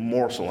every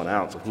morsel and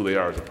ounce of who they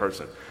are as a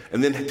person.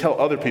 And then tell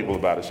other people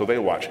about it so they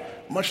watch,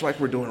 much like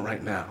we're doing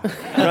right now.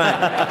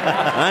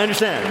 Right. I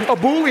understand.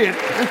 Ebullient.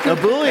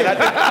 Ebullient.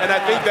 And I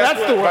think that's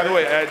the word. By the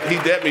way, he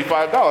debt me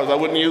 $5. I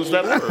wouldn't use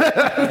that word.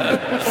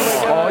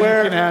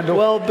 You can handle.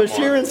 Well,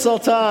 Bashir and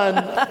Sultan,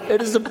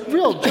 it is a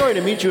real joy to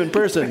meet you in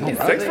person.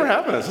 Thanks for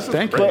having us. This is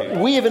great. But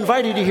we have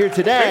invited you here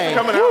today. Thanks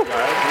for coming out,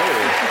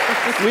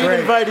 guys. We've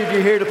invited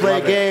you here to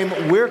play a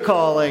game we're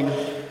calling...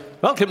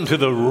 Welcome to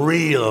the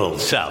real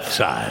South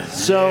Side.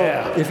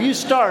 So if you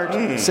start,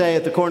 say,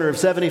 at the corner of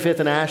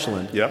 75th and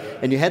Ashland,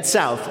 and you head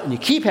south, and you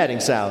keep heading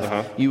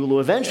south, you will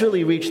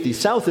eventually reach the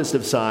southest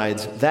of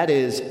sides, that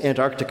is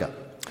Antarctica.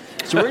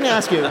 So we're going to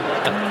ask you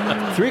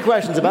 3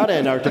 questions about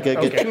Antarctica.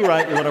 Get 2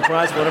 right, you want a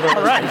prize for whatever.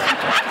 All right.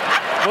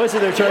 Voice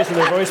of their choice in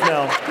their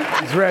voicemail.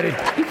 He's ready.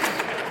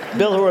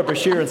 Bill, who are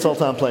Bashir and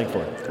Sultan playing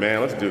for?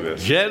 Man, let's do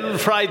this. Jen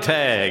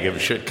Freitag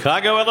of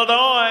Chicago,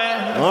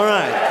 Illinois. All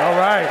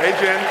right. Hey,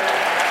 Jen.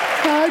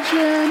 Hi,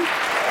 Jen.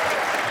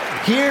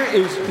 Here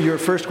is your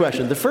first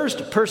question. The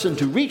first person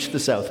to reach the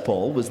South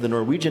Pole was the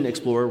Norwegian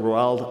explorer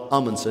Roald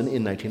Amundsen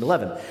in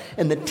 1911.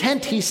 And the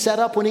tent he set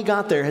up when he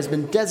got there has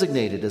been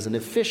designated as an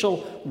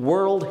official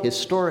World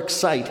Historic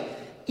Site,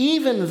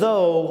 even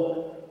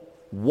though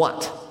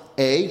what?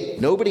 A,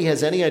 nobody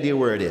has any idea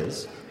where it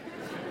is.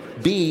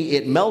 B,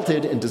 it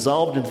melted and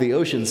dissolved into the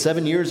ocean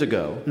 7 years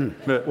ago.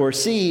 Or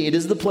C, it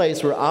is the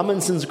place where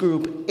Amundsen's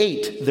group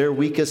ate their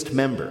weakest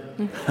member.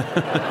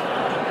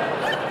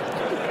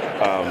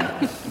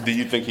 Do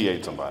you think he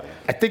ate somebody?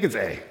 I think it's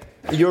A.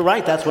 You're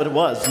right, that's what it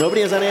was. Nobody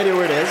has any idea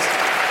where it is.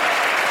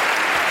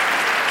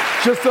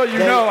 Just so you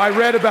know, I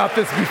read about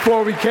this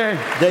before we came.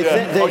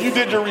 You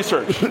did your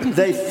research.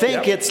 They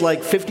think it's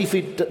like 50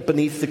 feet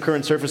beneath the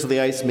current surface of the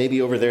ice,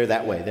 maybe over there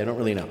that way. They don't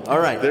really know. All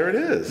right. There it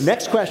is.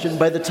 Next question.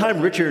 By the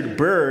time Richard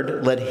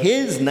Byrd led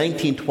his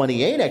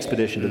 1928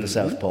 expedition to the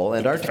South Pole,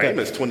 Antarctica...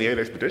 Famous 28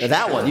 expedition.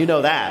 That one, you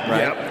know that,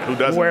 right? Yep. Who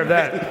doesn't? I'm aware of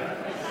that.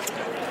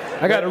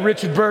 I got a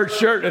Richard Byrd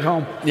shirt at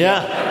home.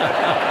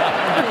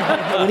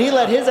 Yeah. When he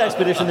led his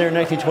expedition there in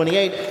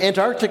 1928,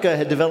 Antarctica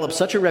had developed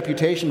such a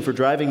reputation for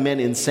driving men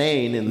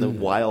insane in the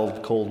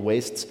wild, cold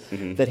wastes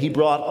that he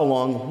brought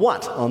along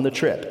what on the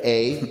trip?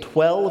 A,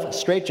 12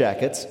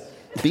 straitjackets.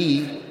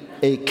 B,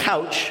 a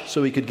couch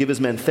so he could give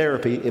his men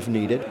therapy if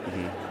needed.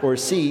 Or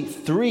C,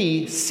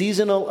 3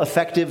 seasonal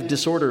affective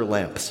disorder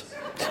lamps.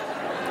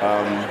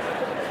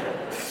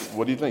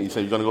 What do you think? You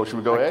say you're going to go, should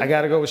we go A? I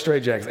got to go with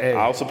straitjackets. A.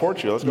 I'll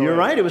support you. Let's go. You're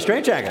right, it was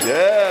straitjackets.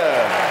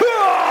 Yeah.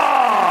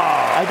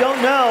 I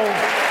don't know.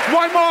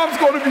 My mom's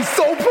going to be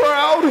so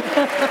proud.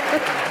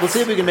 We'll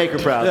see if we can make her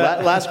proud.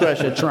 Last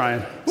question.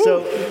 Trying.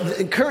 So,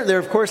 there are,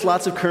 of course,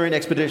 lots of current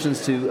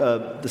expeditions to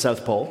the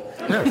South Pole.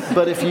 Yes.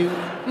 But if you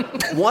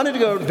wanted to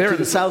go to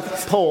the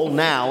South Pole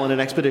now on an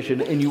expedition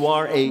and you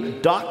are a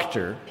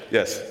doctor,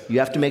 yes, you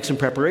have to make some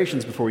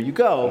preparations before you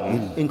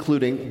go,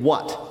 including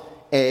what?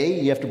 A,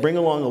 you have to bring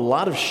along a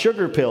lot of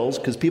sugar pills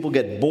because people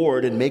get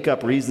bored and make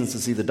up reasons to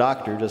see the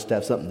doctor just to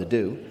have something to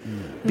do.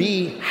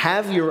 B,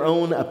 have your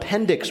own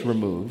appendix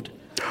removed.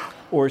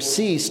 Or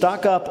C,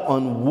 stock up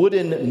on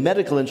wooden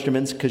medical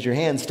instruments because your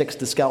hand sticks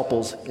to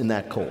scalpels in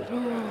that cold.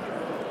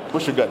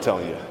 What's your gut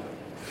telling you?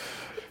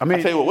 I mean,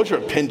 I'll tell you what, what's your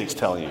appendix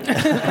telling you? I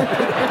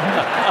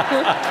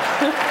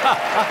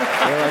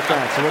like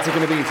that. So what's it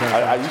going to be, Tom?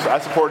 I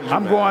supported you,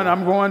 I'm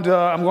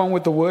going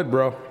with the wood,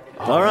 bro.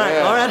 All right,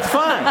 that's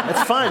fine.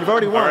 That's fine. You've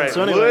already won. All right,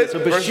 So anyway,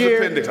 wood versus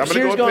appendix. I'm Bashir's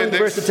gonna go going with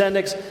appendix. versus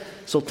appendix.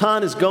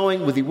 Sultan is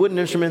going with the wooden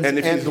instruments, And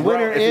if he's the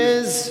winner wrong-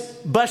 is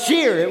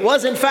Bashir. It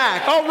was, in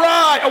fact, All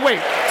right. Oh, wait.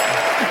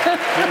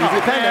 the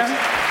appendix.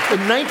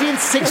 In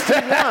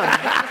 1961,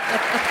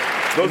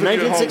 Those of you at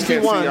home can't see,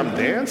 I'm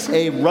dancing.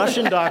 a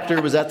Russian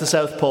doctor was at the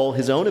South Pole.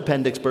 His own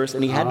appendix burst,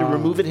 and he had to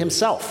remove it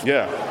himself.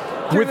 Yeah.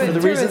 For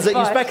the reasons that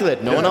you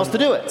speculated. No one else to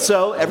do it.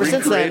 So ever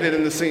since then, Recreated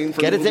in the scene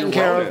from get it the taken movie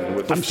care Ronin of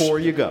with before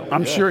you go.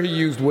 I'm sure he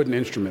used wooden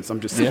instruments. I'm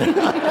just saying.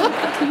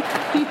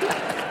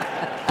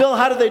 Bill,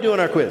 how did they do in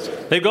our quiz?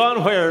 They've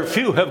gone where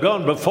few have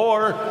gone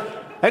before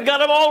and got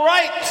them all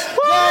right.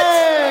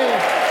 Yay!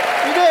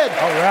 You did.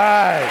 All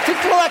right.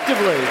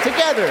 Collectively,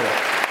 together.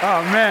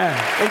 Oh, man.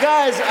 And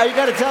guys, I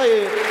got to tell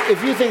you,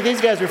 if you think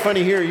these guys are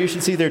funny here, you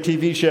should see their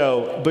TV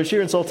show. Bashir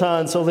and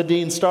Sultan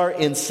Salahuddin star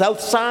in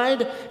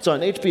Southside. It's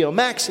on HBO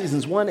Max.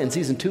 Seasons 1 and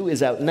Season 2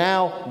 is out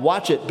now.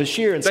 Watch it.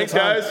 Bashir and Thanks,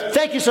 Sultan. guys.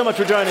 Thank you so much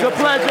for joining us. It's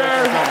a pleasure.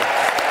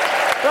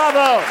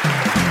 Bravo.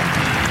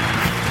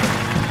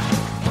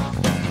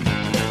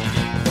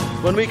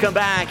 When we come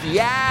back,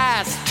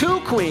 yes, two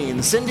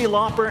queens, Cyndi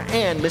Lauper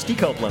and Misty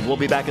Copeland. We'll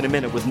be back in a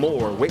minute with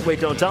more Wait,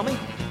 Wait, Don't Tell Me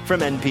from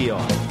NPR.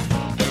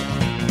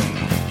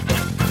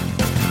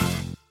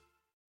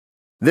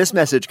 This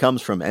message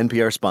comes from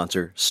NPR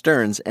sponsor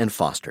Stearns &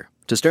 Foster.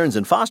 To Stearns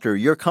 & Foster,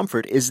 your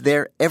comfort is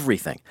their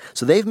everything.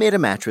 So they've made a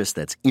mattress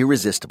that's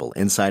irresistible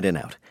inside and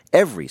out.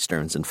 Every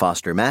Stearns &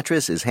 Foster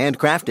mattress is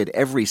handcrafted.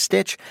 Every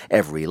stitch,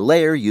 every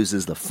layer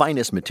uses the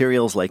finest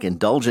materials like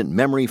indulgent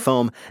memory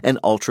foam and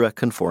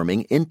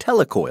ultra-conforming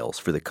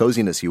IntelliCoils for the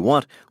coziness you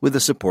want with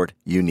the support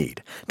you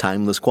need.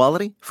 Timeless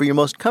quality for your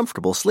most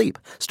comfortable sleep.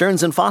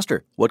 Stearns &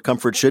 Foster, what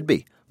comfort should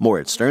be. More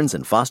at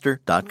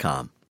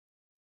stearnsandfoster.com.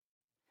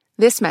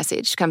 This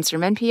message comes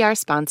from NPR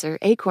sponsor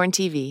Acorn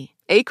TV.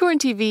 Acorn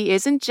TV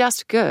isn't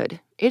just good,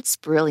 it's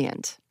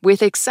brilliant.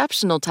 With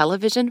exceptional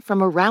television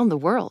from around the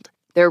world.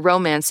 Their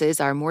romances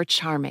are more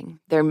charming,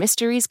 their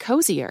mysteries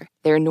cozier,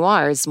 their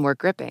noirs more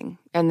gripping,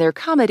 and their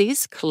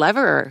comedies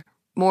cleverer.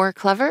 More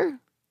clever?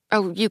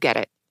 Oh, you get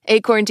it.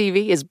 Acorn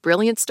TV is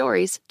brilliant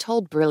stories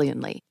told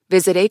brilliantly.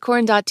 Visit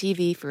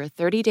acorn.tv for a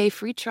 30-day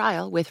free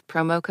trial with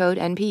promo code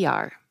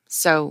NPR.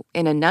 So,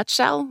 in a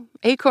nutshell,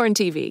 Acorn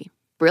TV.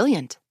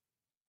 Brilliant.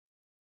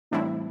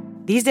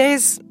 These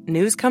days,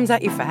 news comes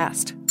at you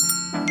fast.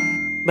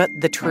 But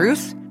the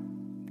truth?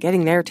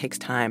 Getting there takes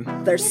time.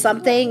 There's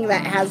something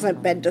that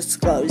hasn't been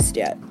disclosed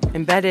yet.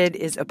 Embedded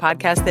is a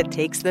podcast that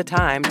takes the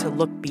time to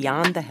look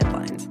beyond the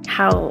headlines.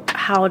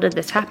 How did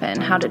this happen?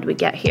 How did we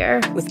get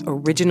here? With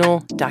original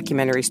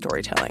documentary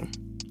storytelling.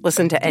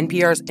 Listen to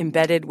NPR's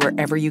Embedded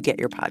wherever you get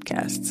your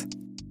podcasts.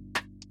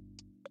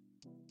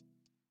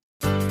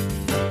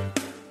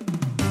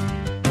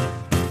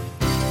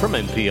 From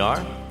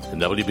NPR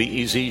and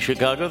WWDTM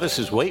Chicago, this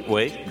is Wait,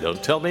 Wait,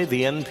 Don't Tell Me,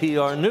 the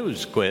NPR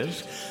News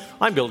Quiz.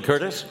 I'm Bill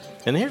Curtis,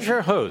 and here's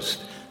your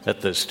host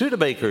at the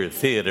Studebaker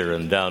Theater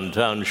in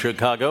downtown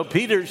Chicago,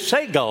 Peter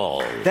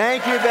Sagal.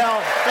 Thank you,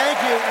 Bill.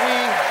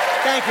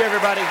 Thank you,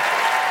 everybody.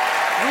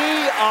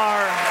 We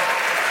are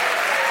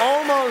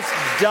almost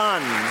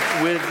done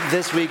with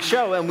this week's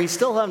show, and we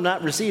still have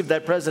not received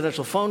that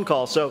presidential phone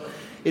call. So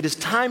it is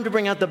time to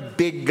bring out the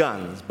big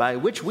guns, by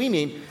which we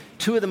mean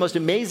two of the most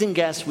amazing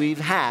guests we've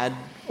had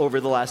over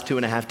the last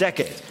 2.5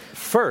 decades.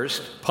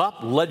 First,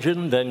 pop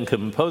legend and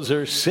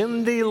composer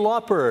Cyndi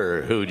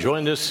Lauper, who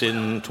joined us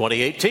in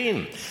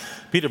 2018.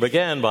 Peter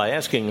began by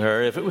asking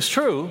her if it was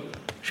true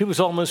she was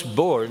almost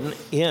born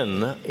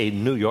in a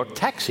New York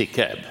taxi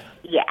cab.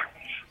 Yeah.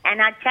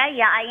 And I tell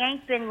you, I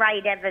ain't been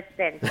right ever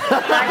since.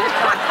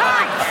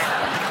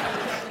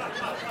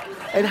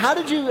 And how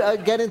did you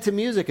get into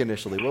music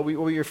initially? What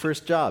were your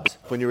first jobs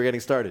when you were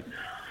getting started?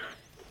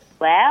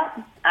 Well,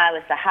 I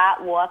was a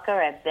hot walker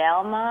at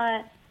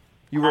Belmont.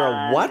 You were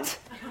a what?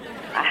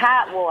 A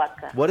hot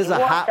walker. What is a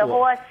hot walker? You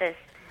walk walk? the horses.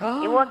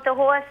 Oh. You walk the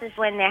horses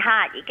when they're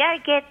hot. You got to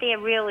get there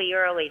really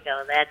early,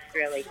 though. That's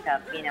really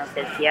tough,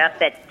 because you're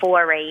up at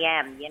 4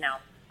 a.m.,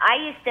 I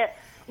used to...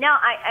 No,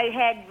 I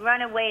had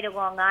run away to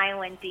Long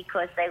Island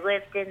because I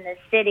lived in the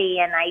city,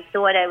 and I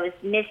thought I was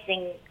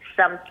missing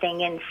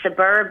something in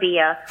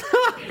suburbia.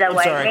 So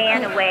I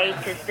ran away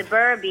to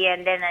suburbia,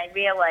 and then I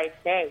realized,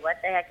 hey, what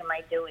the heck am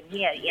I doing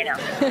here,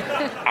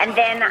 And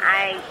then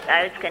I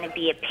was going to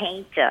be a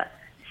painter.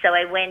 So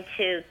I went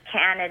to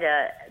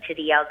Canada, to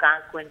the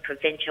Algonquin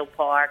Provincial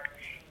Park,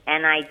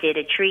 and I did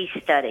a tree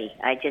study.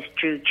 I just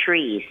drew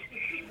trees.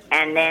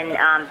 And then,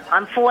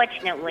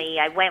 unfortunately,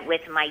 I went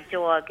with my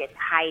dog at the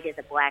height of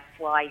the black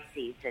fly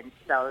season,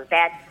 so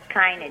that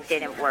kind of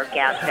didn't work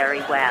out very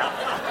well.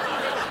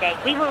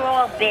 We were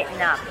all bitten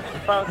up.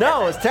 Both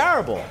No, it's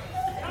terrible.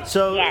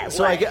 So, Yeah,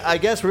 so I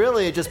guess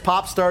really it just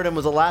pop stardom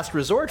was a last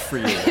resort for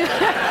you.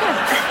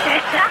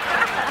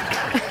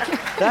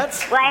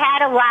 Well, I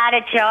had a lot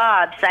of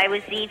jobs. I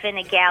was even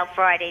a gal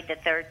Friday the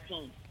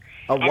 13th.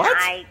 A what?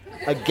 And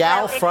A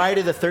gal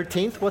Friday the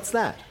 13th? What's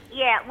that?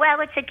 Yeah, well,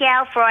 it's a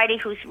gal Friday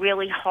who's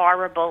really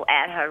horrible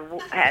at her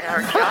job.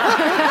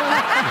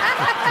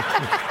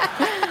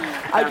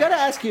 I've got to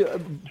ask you,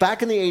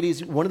 back in the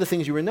 80s, one of the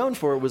things you were known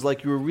for was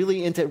like you were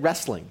really into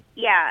wrestling.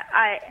 Yeah,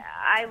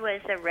 I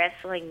was a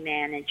wrestling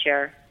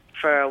manager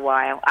for a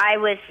while. I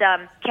was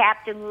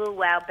Captain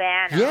Lou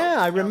Albano. Yeah,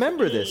 I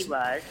remember this. He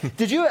was.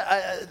 Did you,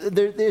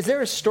 is there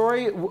a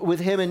story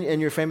with him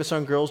and your famous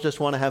song Girls Just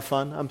Want to Have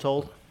Fun, I'm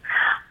told?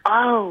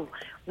 Oh,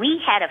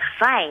 we had a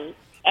fight,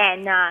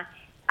 and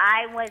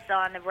I was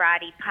on the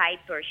Roddy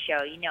Piper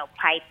show, you know,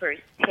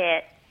 Piper's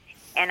Pit,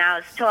 and I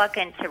was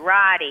talking to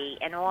Roddy,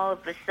 and all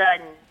of a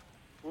sudden,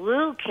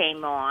 Lou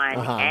came on,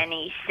 and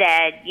he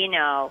said, you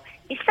know,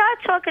 he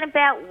started talking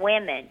about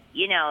women,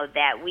 you know,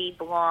 that we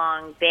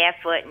belong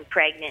barefoot and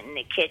pregnant in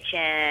the kitchen,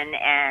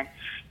 and,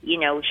 you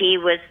know, he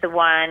was the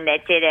one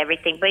that did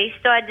everything, but he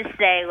started to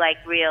say, like,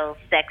 real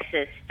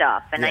sexist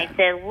stuff, and I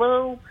said,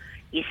 Lou,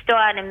 you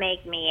started to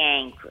make me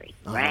angry,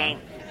 right?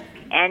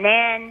 And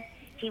then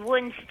he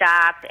wouldn't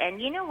stop. And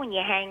you know when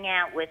you hang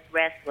out with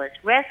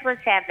wrestlers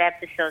have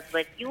episodes,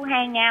 but if you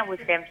hang out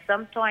with them,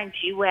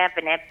 sometimes you have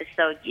an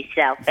episode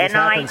yourself. And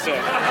I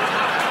did.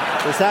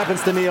 This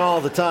happens to me all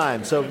the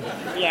time. So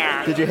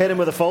yeah. Did you hit him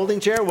with a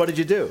folding chair? What did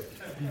you do?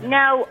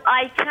 No,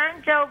 I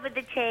turned over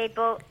the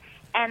table,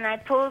 and I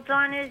pulled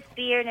on his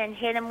beard and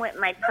hit him with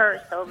my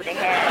purse over the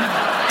head.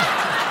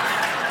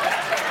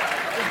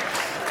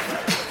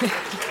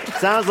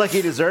 Sounds like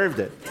he deserved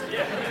it.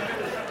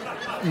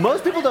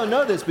 Most people don't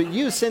know this, but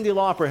you, Cyndi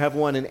Lauper, have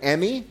won an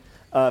Emmy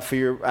for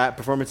your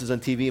performances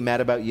on TV,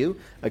 Mad About You,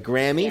 a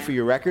Grammy for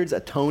your records, a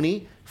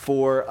Tony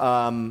for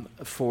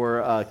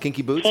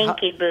Kinky Boots.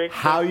 Kinky Boots.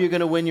 How are you going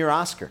to win your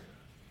Oscar?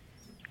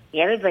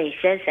 Yeah, everybody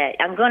says that.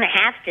 I'm going to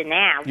have to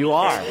now. You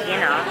are. You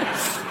know,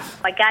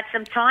 I got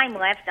some time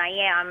left.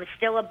 I'm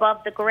still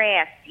above the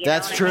grass.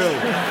 That's true.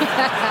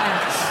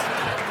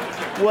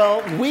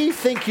 Well, we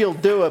think you'll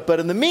do it, but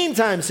in the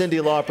meantime,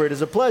 Cyndi Lauper, it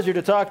is a pleasure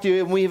to talk to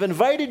you, and we've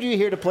invited you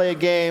here to play a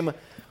game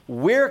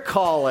we're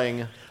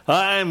calling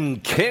I'm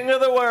King of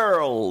the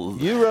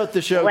World. You wrote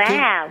the show.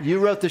 Wow. You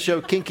wrote the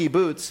show Kinky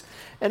Boots,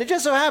 and it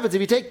just so happens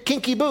if you take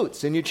Kinky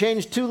Boots and you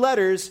change 2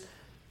 letters,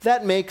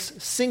 that makes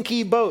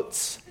Sinky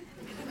Boats.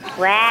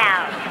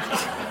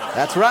 Wow.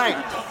 That's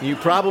right. You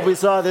probably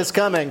saw this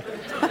coming.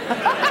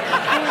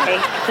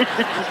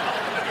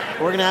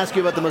 We're going to ask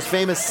you about the most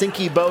famous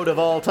sinky boat of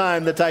all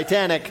time, the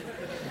Titanic.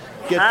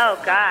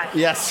 Oh, God.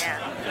 Yes.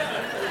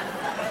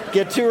 Yeah.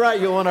 Get 2 right,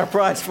 you'll win our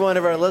prize for one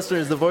of our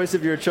listeners, the voice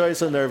of your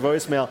choice on their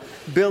voicemail.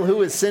 Bill,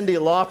 who is Cyndi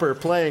Lauper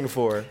playing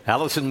for?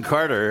 Allison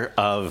Carter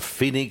of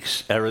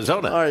Phoenix,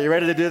 Arizona. All right, you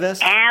ready to do this?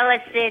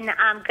 Allison,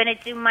 I'm going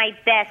to do my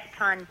best,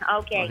 hon.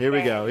 Okay. Well, here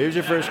we go. Here's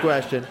your first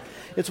question.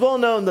 It's well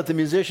known that the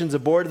musicians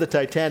aboard the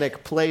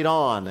Titanic played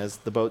on as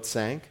the boat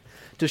sank.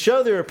 To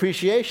show their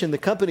appreciation, the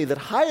company that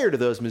hired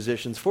those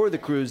musicians for the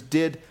cruise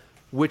did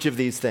which of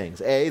these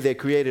things? A, they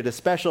created a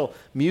special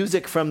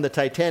Music from the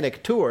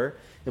Titanic tour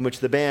in which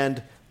the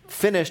band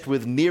finished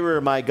with Nearer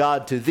My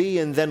God to Thee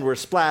and then were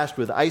splashed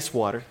with ice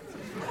water.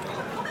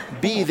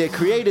 B, they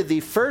created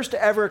the first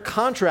ever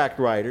contract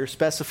rider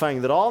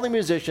specifying that all the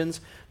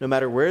musicians, no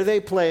matter where they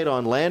played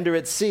on land or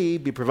at sea,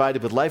 be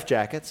provided with life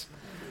jackets.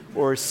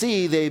 Or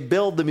C, they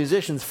billed the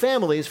musicians'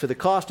 families for the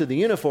cost of the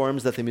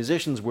uniforms that the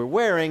musicians were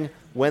wearing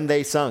when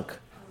they sunk.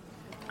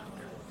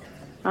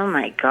 Oh,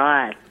 my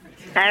God.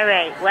 All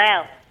right,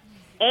 well,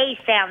 A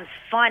sounds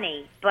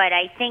funny, but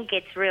I think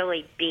it's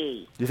really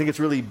B. You think it's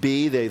really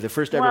B, the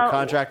first ever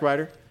contract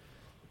rider?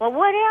 Well,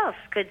 what else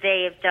could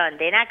they have done?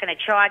 They're not going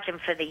to charge them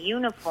for the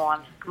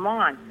uniforms. Come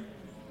on.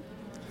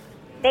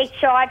 They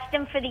charged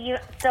them for the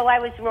so I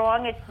was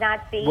wrong. It's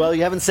not B. Well,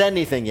 you haven't said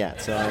anything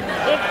yet, so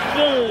it's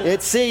C.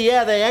 It's C.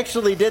 Yeah, they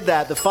actually did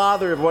that. The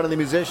father of one of the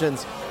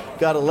musicians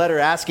got a letter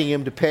asking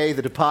him to pay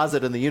the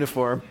deposit on the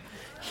uniform.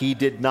 He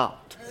did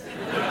not.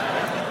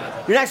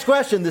 Your next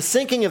question: the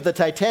sinking of the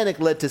Titanic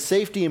led to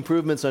safety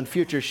improvements on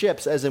future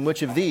ships, as in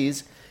which of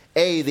these?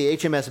 A, the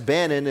HMS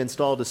Bannon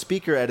installed a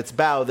speaker at its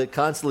bow that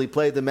constantly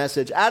played the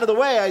message, "Out of the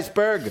way,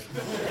 iceberg!"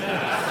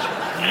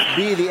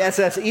 B, the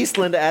SS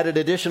Eastland added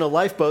additional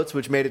lifeboats,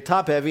 which made it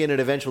top-heavy and it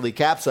eventually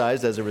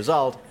capsized as a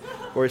result.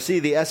 Or C,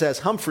 the SS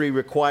Humphrey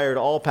required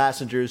all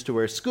passengers to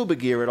wear scuba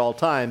gear at all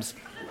times,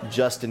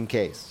 just in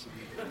case.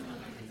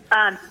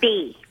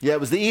 B. Yeah, it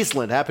was the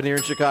Eastland, happened here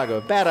in Chicago.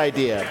 Bad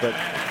idea, but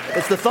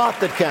it's the thought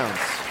that counts.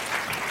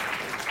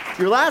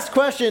 Your last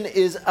question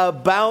is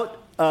about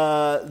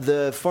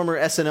the former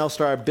SNL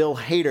star Bill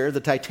Hader.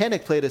 The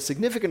Titanic played a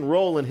significant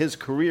role in his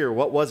career.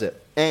 What was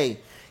it? A,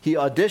 He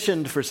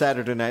auditioned for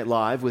Saturday Night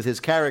Live with his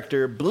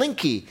character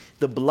Blinky,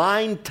 the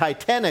blind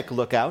Titanic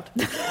lookout.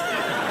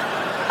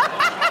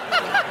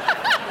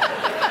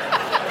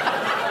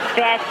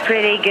 That's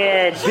pretty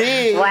good.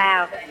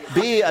 Wow.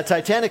 B, a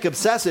Titanic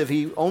obsessive.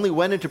 He only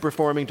went into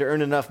performing to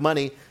earn enough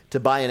money to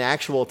buy an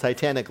actual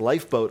Titanic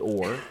lifeboat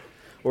oar.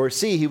 Or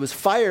C, he was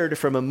fired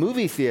from a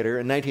movie theater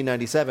in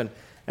 1997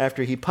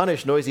 after he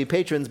punished noisy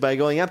patrons by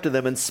going up to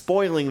them and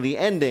spoiling the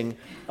ending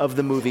of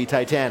the movie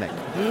Titanic.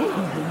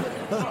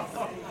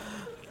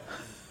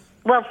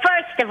 Well,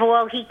 first of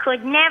all, he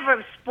could never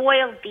have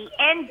spoiled the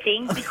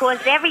ending because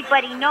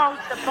everybody knows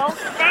the boat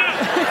sank.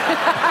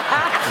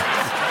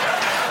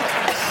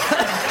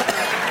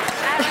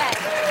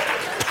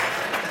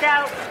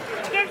 So,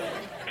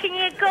 can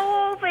you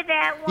go over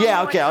that one?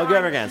 Yeah, okay, I'll go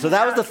over again. So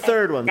that was the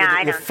third one.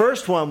 No, The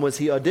first one was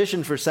he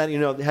auditioned for Saturday. You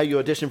know how you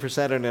audition for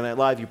Saturday Night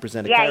Live? You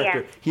present a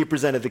character. Yeah. He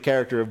presented the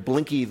character of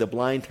Blinky, the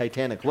blind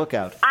Titanic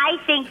lookout. I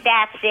think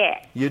that's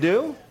it. You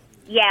do?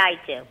 Yeah, I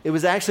do. It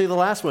was actually the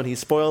last one. He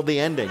spoiled the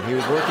ending. He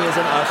was working as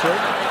an usher.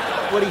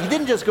 Well, he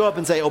didn't just go up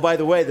and say, "Oh, by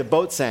the way, the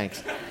boat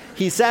sank."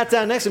 He sat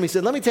down next to him. He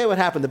said, "Let me tell you what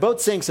happened. The boat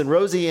sinks, and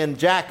Rosie and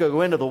Jack go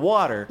into the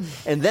water,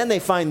 and then they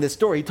find this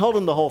door." He told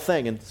him the whole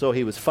thing, and so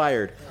he was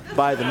fired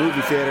by the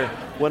movie theater,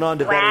 went on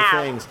to better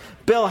things.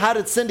 Bill, how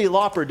did Cyndi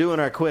Lauper do in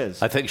our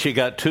quiz? I think she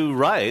got 2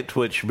 right,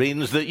 which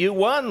means that you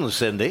won,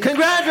 Cyndi.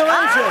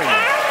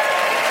 Congratulations!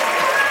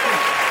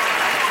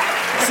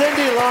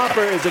 Cyndi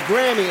Lauper is a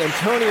Grammy and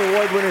Tony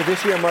Award winner.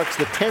 This year marks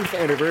the 10th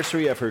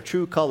anniversary of her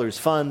True Colors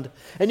Fund.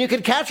 And you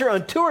can catch her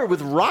on tour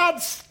with Rod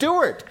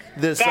Stewart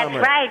this summer.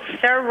 That's right,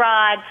 Sir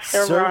Rod.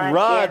 Yes.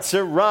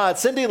 Sir Rod.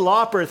 Cyndi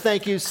Lauper,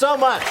 thank you so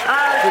much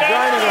for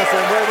joining us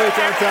on Wait,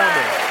 Don't Tell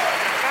Me.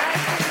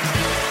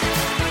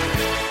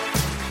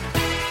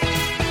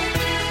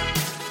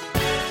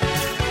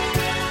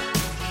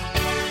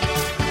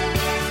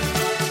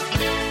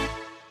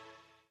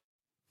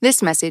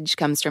 This message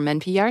comes from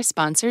NPR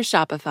sponsor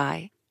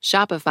Shopify.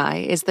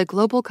 Shopify is the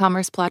global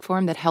commerce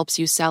platform that helps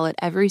you sell at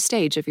every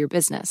stage of your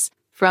business.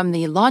 From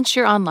the launch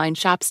your online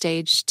shop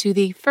stage to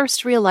the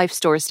first real-life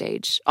store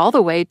stage, all the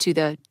way to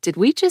the did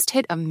we just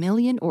hit 1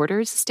 million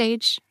orders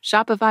stage,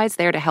 Shopify's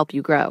there to help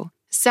you grow.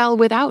 Sell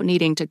without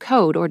needing to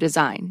code or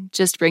design.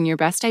 Just bring your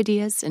best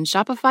ideas and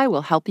Shopify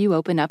will help you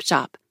open up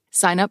shop.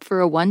 Sign up for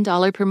a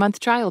 $1 per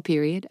month trial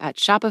period at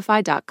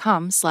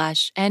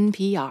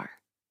shopify.com/NPR.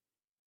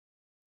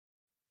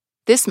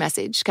 This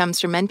message comes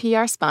from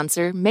NPR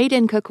sponsor Made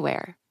in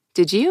Cookware.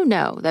 Did you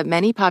know that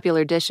many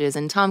popular dishes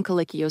in Tom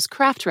Colicchio's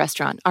craft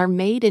restaurant are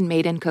made in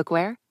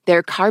Cookware?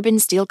 Their carbon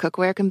steel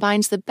cookware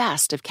combines the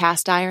best of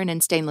cast iron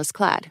and stainless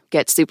clad,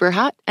 gets super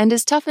hot, and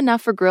is tough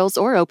enough for grills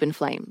or open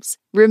flames.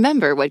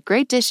 Remember what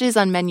great dishes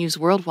on menus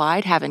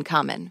worldwide have in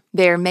common.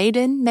 They're made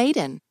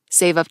in.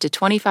 Save up to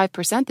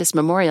 25% this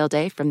Memorial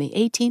Day from the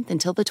 18th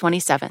until the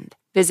 27th.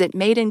 Visit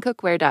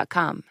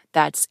madeincookware.com.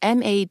 That's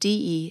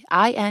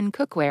MADEIN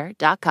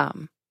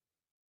cookware.com.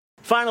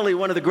 Finally,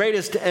 one of the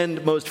greatest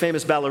and most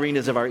famous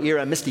ballerinas of our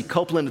era, Misty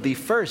Copeland, the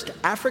first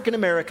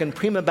African-American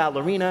prima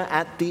ballerina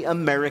at the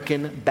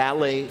American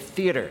Ballet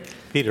Theater.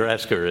 Peter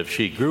asked her if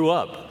she grew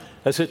up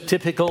as a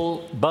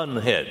typical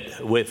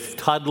bunhead with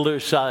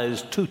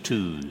toddler-sized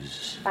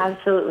tutus.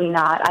 Absolutely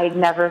not. I'd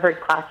never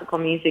heard classical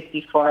music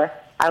before.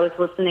 I was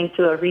listening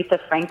to Aretha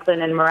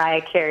Franklin and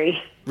Mariah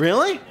Carey.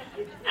 Really?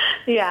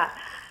 Yeah.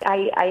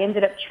 I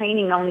ended up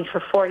training only for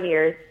 4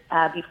 years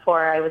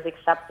before I was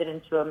accepted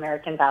into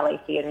American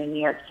Ballet Theater in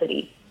New York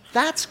City.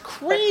 That's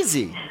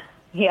crazy.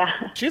 Yeah.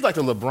 She's like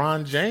the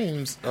LeBron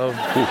James of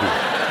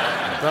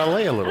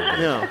ballet a little bit.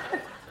 Yeah.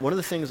 One of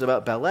the things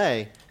about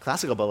ballet,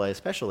 classical ballet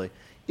especially,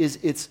 is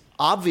it's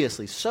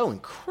obviously so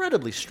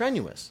incredibly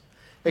strenuous.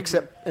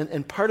 Except,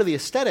 and part of the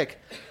aesthetic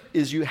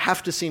is you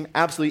have to seem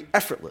absolutely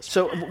effortless.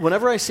 So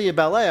whenever I see a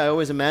ballet, I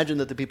always imagine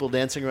that the people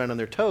dancing around on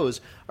their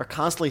toes are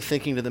constantly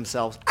thinking to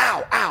themselves,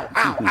 ow, ow,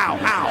 ow, ow,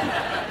 ow.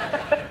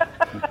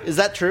 Is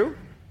that true?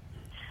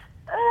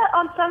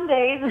 On some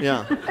days.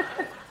 Yeah.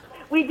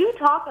 We do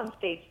talk on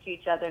stage to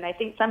each other, and I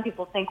think some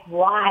people think,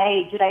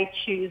 why did I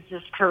choose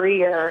this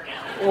career?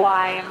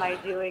 Why am I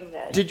doing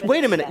this?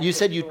 Wait a minute, you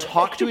said you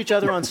talk to each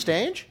other on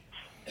stage?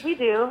 We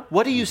do.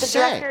 What do you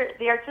say?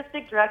 The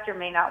artistic director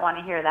may not want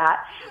to hear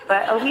that,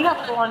 but we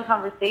have full-on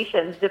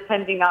conversations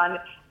depending on,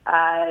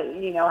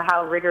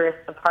 how rigorous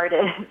the part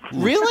is.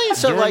 Really?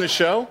 So during the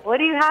show? What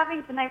are you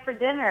having tonight for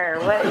dinner?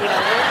 Wait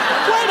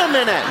a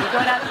minute. You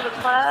going out to the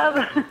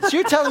club? So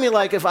you're telling me,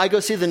 like, if I go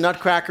see the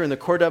Nutcracker and the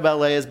Corps de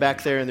Ballet is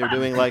back there and they're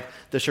doing, like,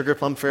 the Sugar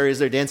Plum Fairies,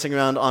 they're dancing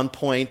around on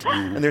point,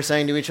 and they're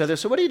saying to each other,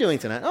 so what are you doing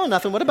tonight? Oh,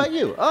 nothing. What about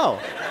you? Oh.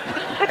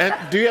 And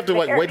do you have to,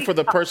 wait for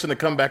the person to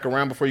come back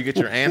around before you get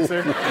your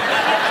answer?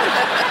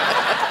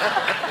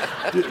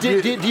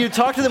 Do you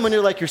talk to them when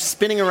you're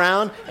spinning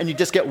around and you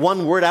just get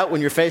one word out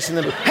when you're facing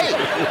them? Hey,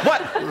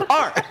 what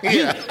are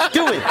you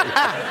doing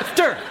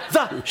after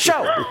the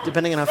show?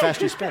 Depending on how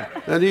fast you spin.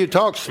 Now, do you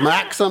talk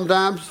smack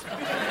sometimes?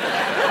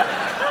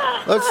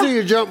 Let's see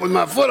you jump with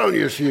my foot on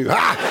your shoe.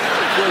 Ha!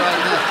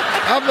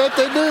 I bet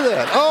they do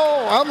that.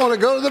 Oh, I'm going to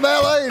go to the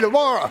ballet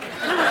tomorrow.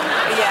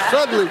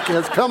 Suddenly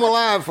has come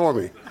alive for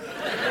me.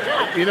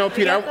 You know,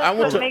 Peter, I went That's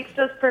what to... makes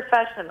us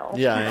professional.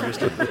 Yeah, I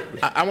understand.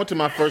 I went to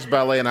my first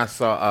ballet and I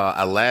saw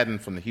Aladdin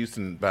from the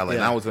Houston Ballet,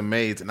 and I was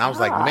amazed. And I was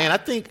like, man, I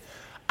think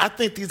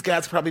these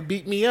guys probably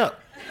beat me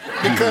up.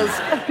 Because,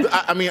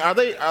 I mean, are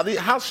they?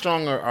 How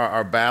strong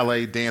are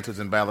ballet dancers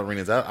and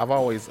ballerinas? I've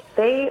always...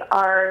 They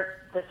are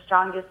the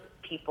strongest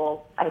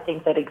people, I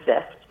think, that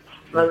exist.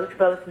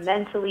 Both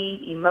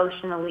mentally,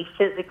 emotionally,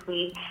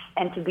 physically,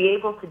 and to be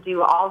able to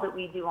do all that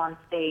we do on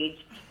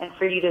stage, and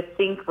for you to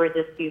think we're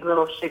just these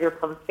little sugar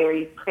plum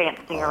fairies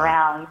prancing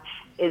around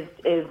is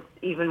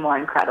even more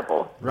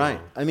incredible. Right.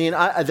 I mean,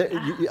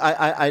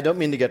 I don't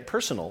mean to get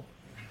personal,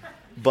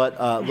 but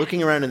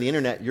looking around on the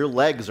internet, your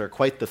legs are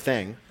quite the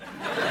thing.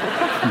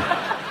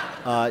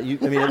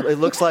 It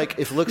looks like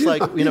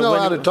you know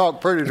how to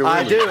talk pretty to women.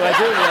 I do.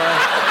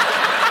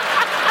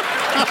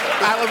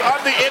 I was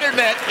on the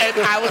internet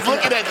and I was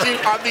looking at you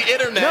on the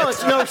internet.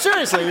 No,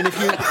 seriously. I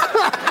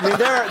mean,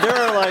 there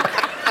are like.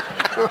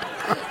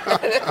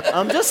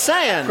 I'm just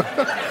saying.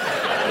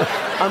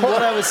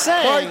 What I was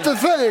saying. Quite the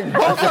thing,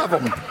 both of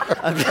them.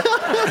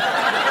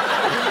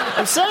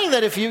 I'm saying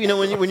that if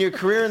when your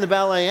career in the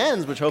ballet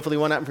ends, which hopefully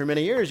won't happen for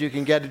many years, you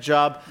can get a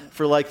job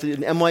for like the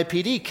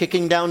NYPD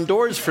kicking down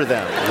doors for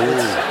them.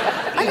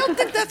 I don't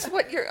think that's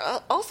what you're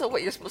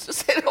supposed to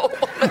say to a woman.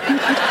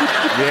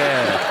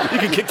 Yeah, you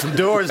can kick some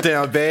doors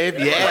down, babe.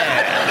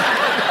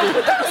 Yeah.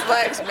 Those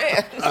legs,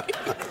 man.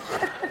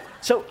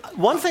 So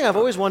one thing I've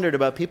always wondered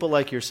about people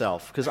like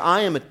yourself, because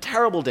I am a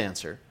terrible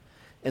dancer,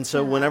 and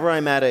so whenever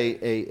I'm at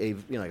a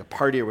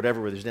party or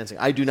whatever where there's dancing,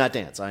 I do not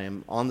dance. I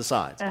am on the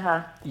sides.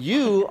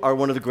 You are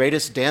one of the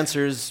greatest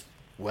dancers,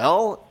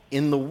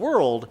 in the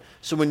world.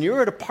 So when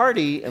you're at a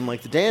party and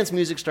like the dance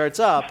music starts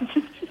up,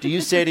 do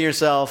you say to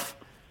yourself,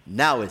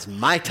 "Now it's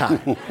my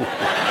time"?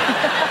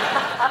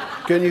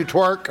 Can you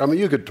twerk? I mean,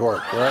 you could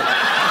twerk, right?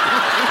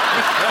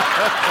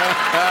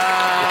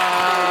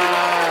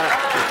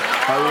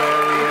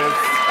 Hilarious.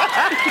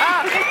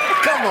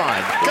 Come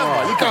on.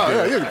 You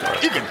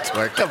can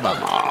twerk. Come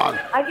on.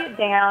 I get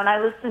down. I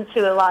listen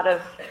to a lot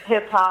of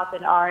hip hop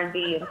and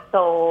R&B and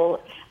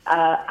soul.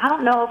 I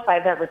don't know if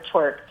I've ever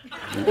twerked.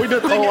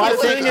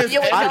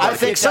 I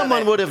think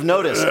someone would have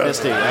noticed,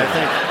 Misty. I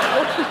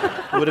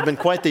think it would have been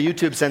quite the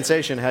YouTube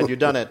sensation had you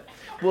done it.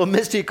 Well,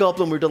 Misty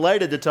Copeland, we're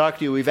delighted to talk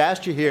to you. We've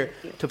asked you here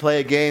to play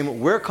a game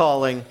we're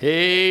calling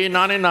Hey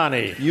Nani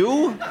Nani.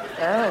 You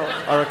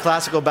are a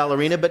classical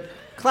ballerina, but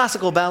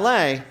classical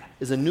ballet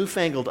is a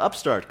newfangled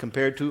upstart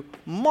compared to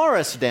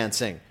Morris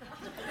dancing,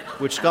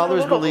 which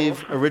scholars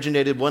believe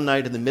originated one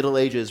night in the Middle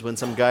Ages when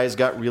some guys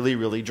got really,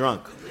 really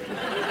drunk.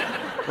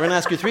 We're going to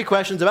ask you 3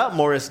 questions about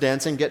Morris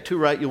dancing. Get 2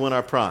 right, you'll win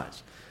our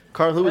prize.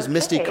 Carl, who is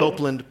Misty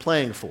Copeland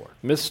playing for?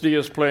 Misty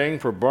is playing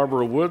for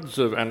Barbara Woods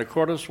of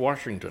Anacortes,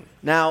 Washington.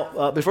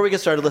 Now, before we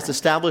get started, let's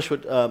establish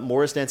what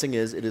Morris dancing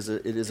is. It is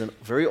a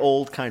very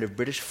old kind of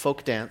British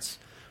folk dance,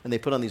 and they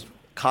put on these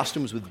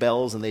costumes with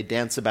bells, and they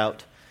dance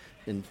about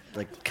in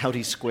like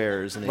county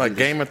squares. And like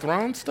Game of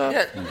Thrones stuff?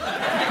 Yeah.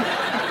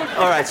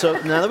 All right, so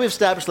now that we've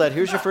established that,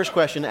 here's your first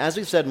question. As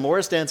we've said,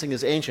 Morris dancing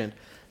is ancient.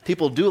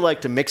 People do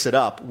like to mix it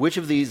up. Which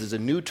of these is a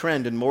new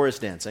trend in Morris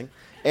dancing?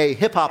 A,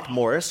 hip-hop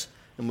Morris,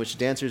 in which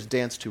dancers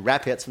dance to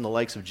rap hits from the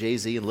likes of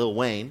Jay-Z and Lil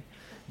Wayne.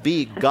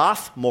 B,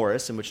 goth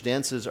Morris, in which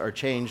dances are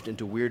changed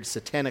into weird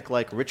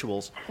satanic-like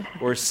rituals.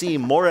 Or C,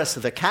 Morris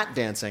the cat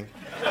dancing,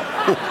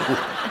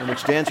 in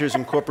which dancers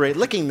incorporate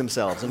licking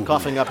themselves and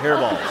coughing up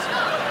hairballs.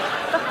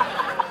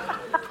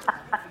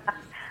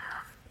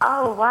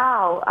 Oh,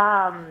 wow.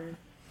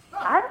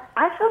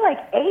 I feel like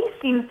A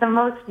seems the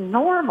most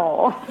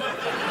normal.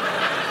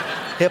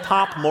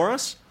 Hip-hop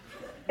Morris?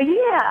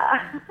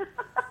 Yeah.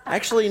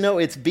 Actually, no,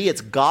 it's B.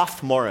 It's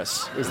goth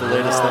Morris is the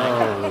latest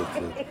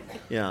thing.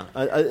 Yeah.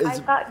 I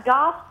thought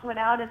goths went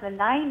out in the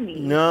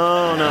 90s.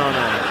 No.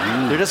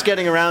 They're just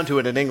getting around to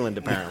it in England,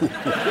 apparently.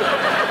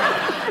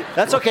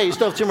 That's okay. You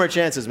still have 2 more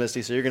chances,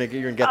 Misty, so you're gonna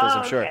get this,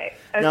 I'm sure. Okay.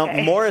 Now,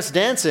 Morris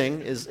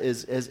dancing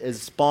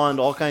is spawned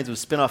all kinds of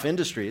spin-off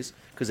industries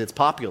because it's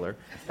popular,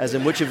 as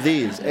in which of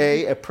these?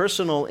 A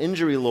personal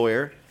injury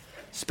lawyer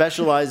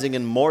specializing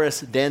in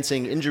Morris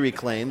dancing injury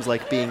claims,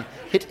 like being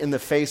hit in the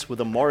face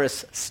with a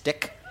Morris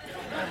stick.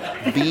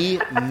 B,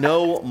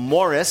 No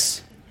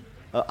Morris,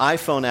 an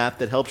iPhone app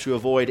that helps you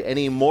avoid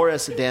any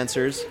Morris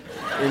dancers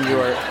in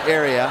your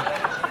area.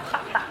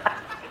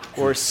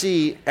 Or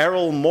C,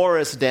 Errol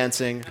Morris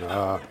dancing,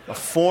 a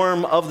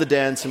form of the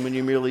dance in when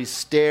you merely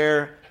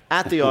stare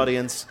at the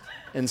audience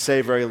and say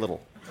very little.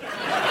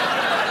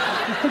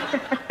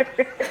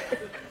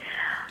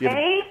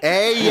 A?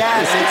 A,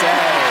 yes, it's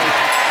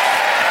A.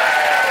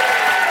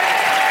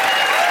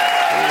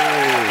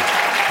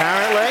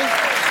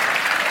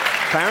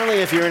 Apparently,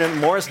 if you're in a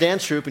Morris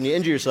dance troupe and you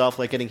injure yourself,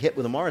 like getting hit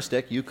with a Morris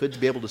stick, you could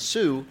be able to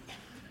sue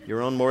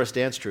your own Morris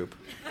dance troupe.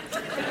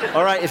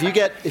 All right, if you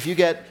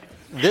get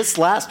this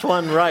last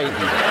one right,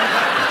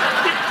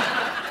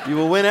 you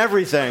will win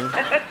everything.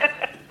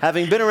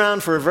 Having been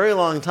around for a very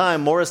long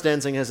time, Morris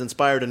dancing has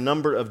inspired a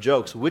number of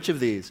jokes. Which of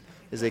these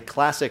is a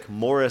classic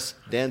Morris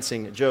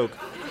dancing joke,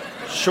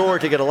 sure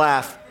to get a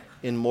laugh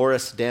in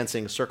Morris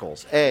dancing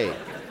circles. A,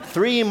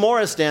 3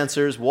 Morris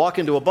dancers walk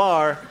into a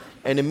bar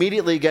and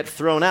immediately get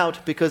thrown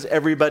out because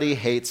everybody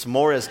hates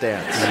Morris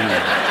dance.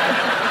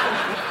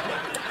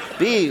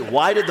 B,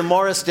 why did the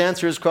Morris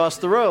dancers cross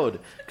the road?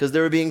 Because they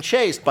were being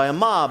chased by a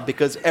mob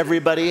because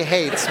everybody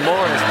hates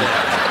Morris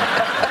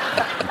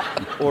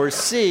dance. Or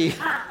C,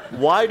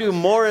 why do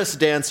Morris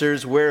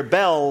dancers wear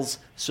bells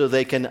so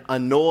they can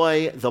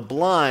annoy the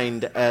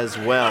blind as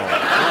well?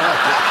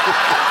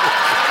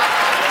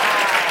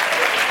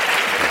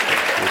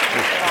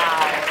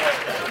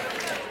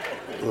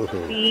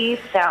 C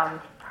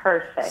sounds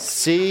perfect.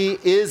 C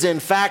is, in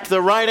fact,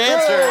 the right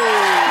answer.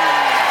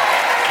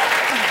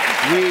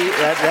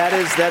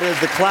 That is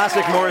the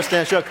classic Morris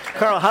dance joke.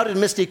 Carl, how did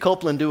Misty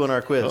Copeland do in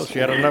our quiz? Well, she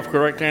had enough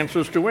correct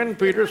answers to win,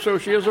 Peter, so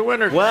she is a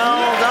winner.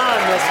 Well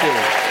done, Misty.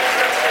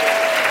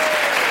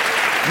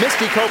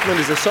 Misty Copeland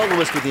is a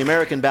soloist with the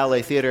American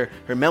Ballet Theater.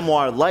 Her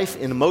memoir, Life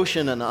in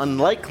Motion, An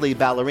Unlikely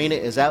Ballerina,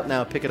 is out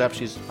now. Pick it up.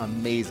 She's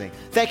amazing.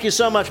 Thank you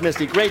so much,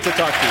 Misty. Great to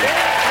talk to you.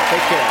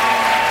 Take care.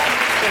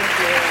 Thank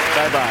you.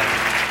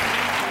 Bye-bye.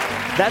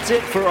 That's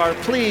it for our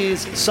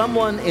Please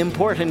Someone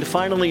Important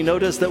Finally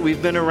Notice That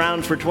We've Been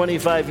Around for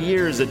 25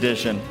 Years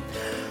edition.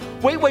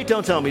 Wait,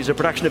 Don't Tell Me is a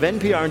production of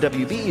NPR and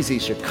WBEZ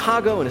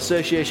Chicago in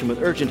association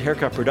with Urgent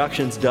Haircut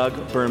Productions,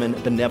 Doug Berman,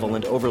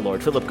 Benevolent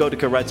Overlord. Philip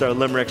Goedeke writes our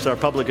limericks. Our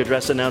public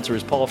address announcer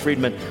is Paul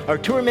Friedman. Our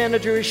tour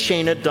manager is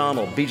Shayna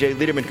Donald. BJ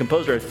Liederman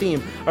composed our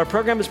theme. Our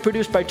program is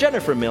produced by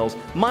Jennifer Mills,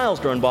 Miles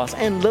Dornbos,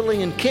 and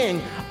Lillian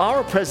King.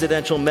 Our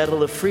Presidential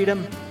Medal of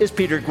Freedom is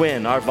Peter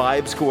Gwynn. Our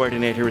Vibes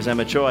coordinator is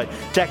Emma Choi.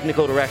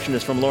 Technical direction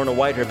is from Lorna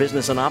White. Our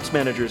business and ops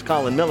manager is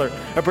Colin Miller.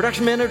 Our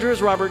production manager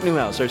is Robert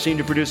Newhouse. Our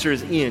senior producer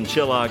is Ian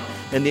Chillog.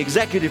 And the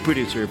executive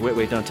producer of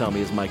Wait, Don't Tell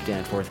Me is Mike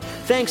Danforth.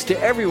 Thanks to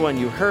everyone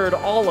you heard,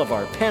 all of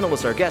our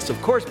panelists, our guests,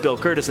 of course, Bill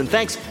Curtis, and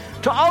thanks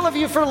to all of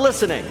you for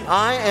listening.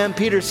 I am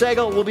Peter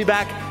Sagal. We'll be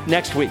back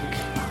next week.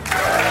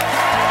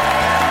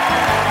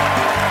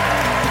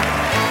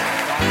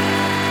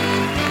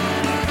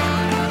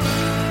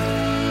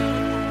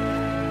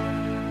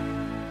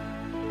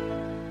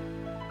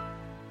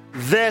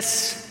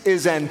 This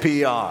is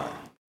NPR.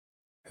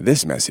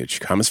 This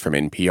message comes from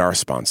NPR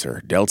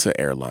sponsor Delta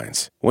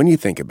Airlines. When you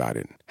think about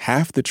it,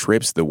 half the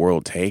trips the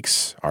world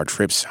takes are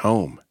trips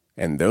home.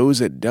 And those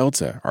at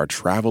Delta are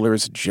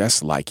travelers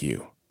just like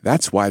you.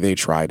 That's why they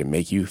try to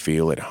make you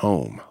feel at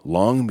home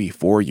long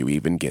before you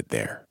even get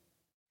there.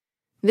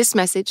 This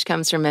message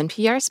comes from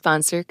NPR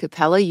sponsor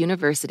Capella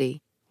University.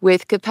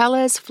 With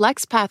Capella's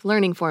FlexPath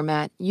learning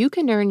format, you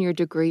can earn your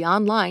degree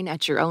online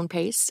at your own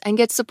pace and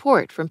get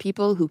support from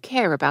people who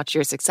care about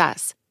your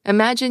success.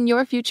 Imagine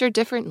your future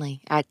differently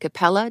at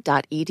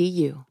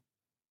capella.edu.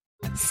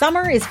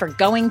 Summer is for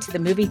going to the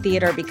movie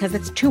theater because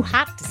it's too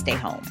hot to stay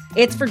home.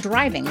 It's for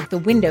driving with the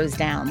windows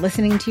down,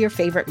 listening to your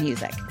favorite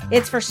music.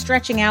 It's for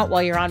stretching out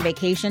while you're on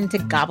vacation to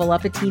gobble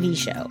up a TV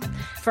show.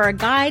 For a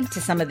guide to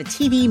some of the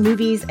TV,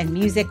 movies, and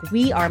music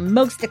we are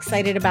most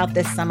excited about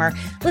this summer,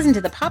 listen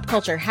to the Pop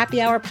Culture Happy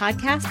Hour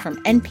podcast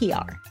from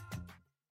NPR.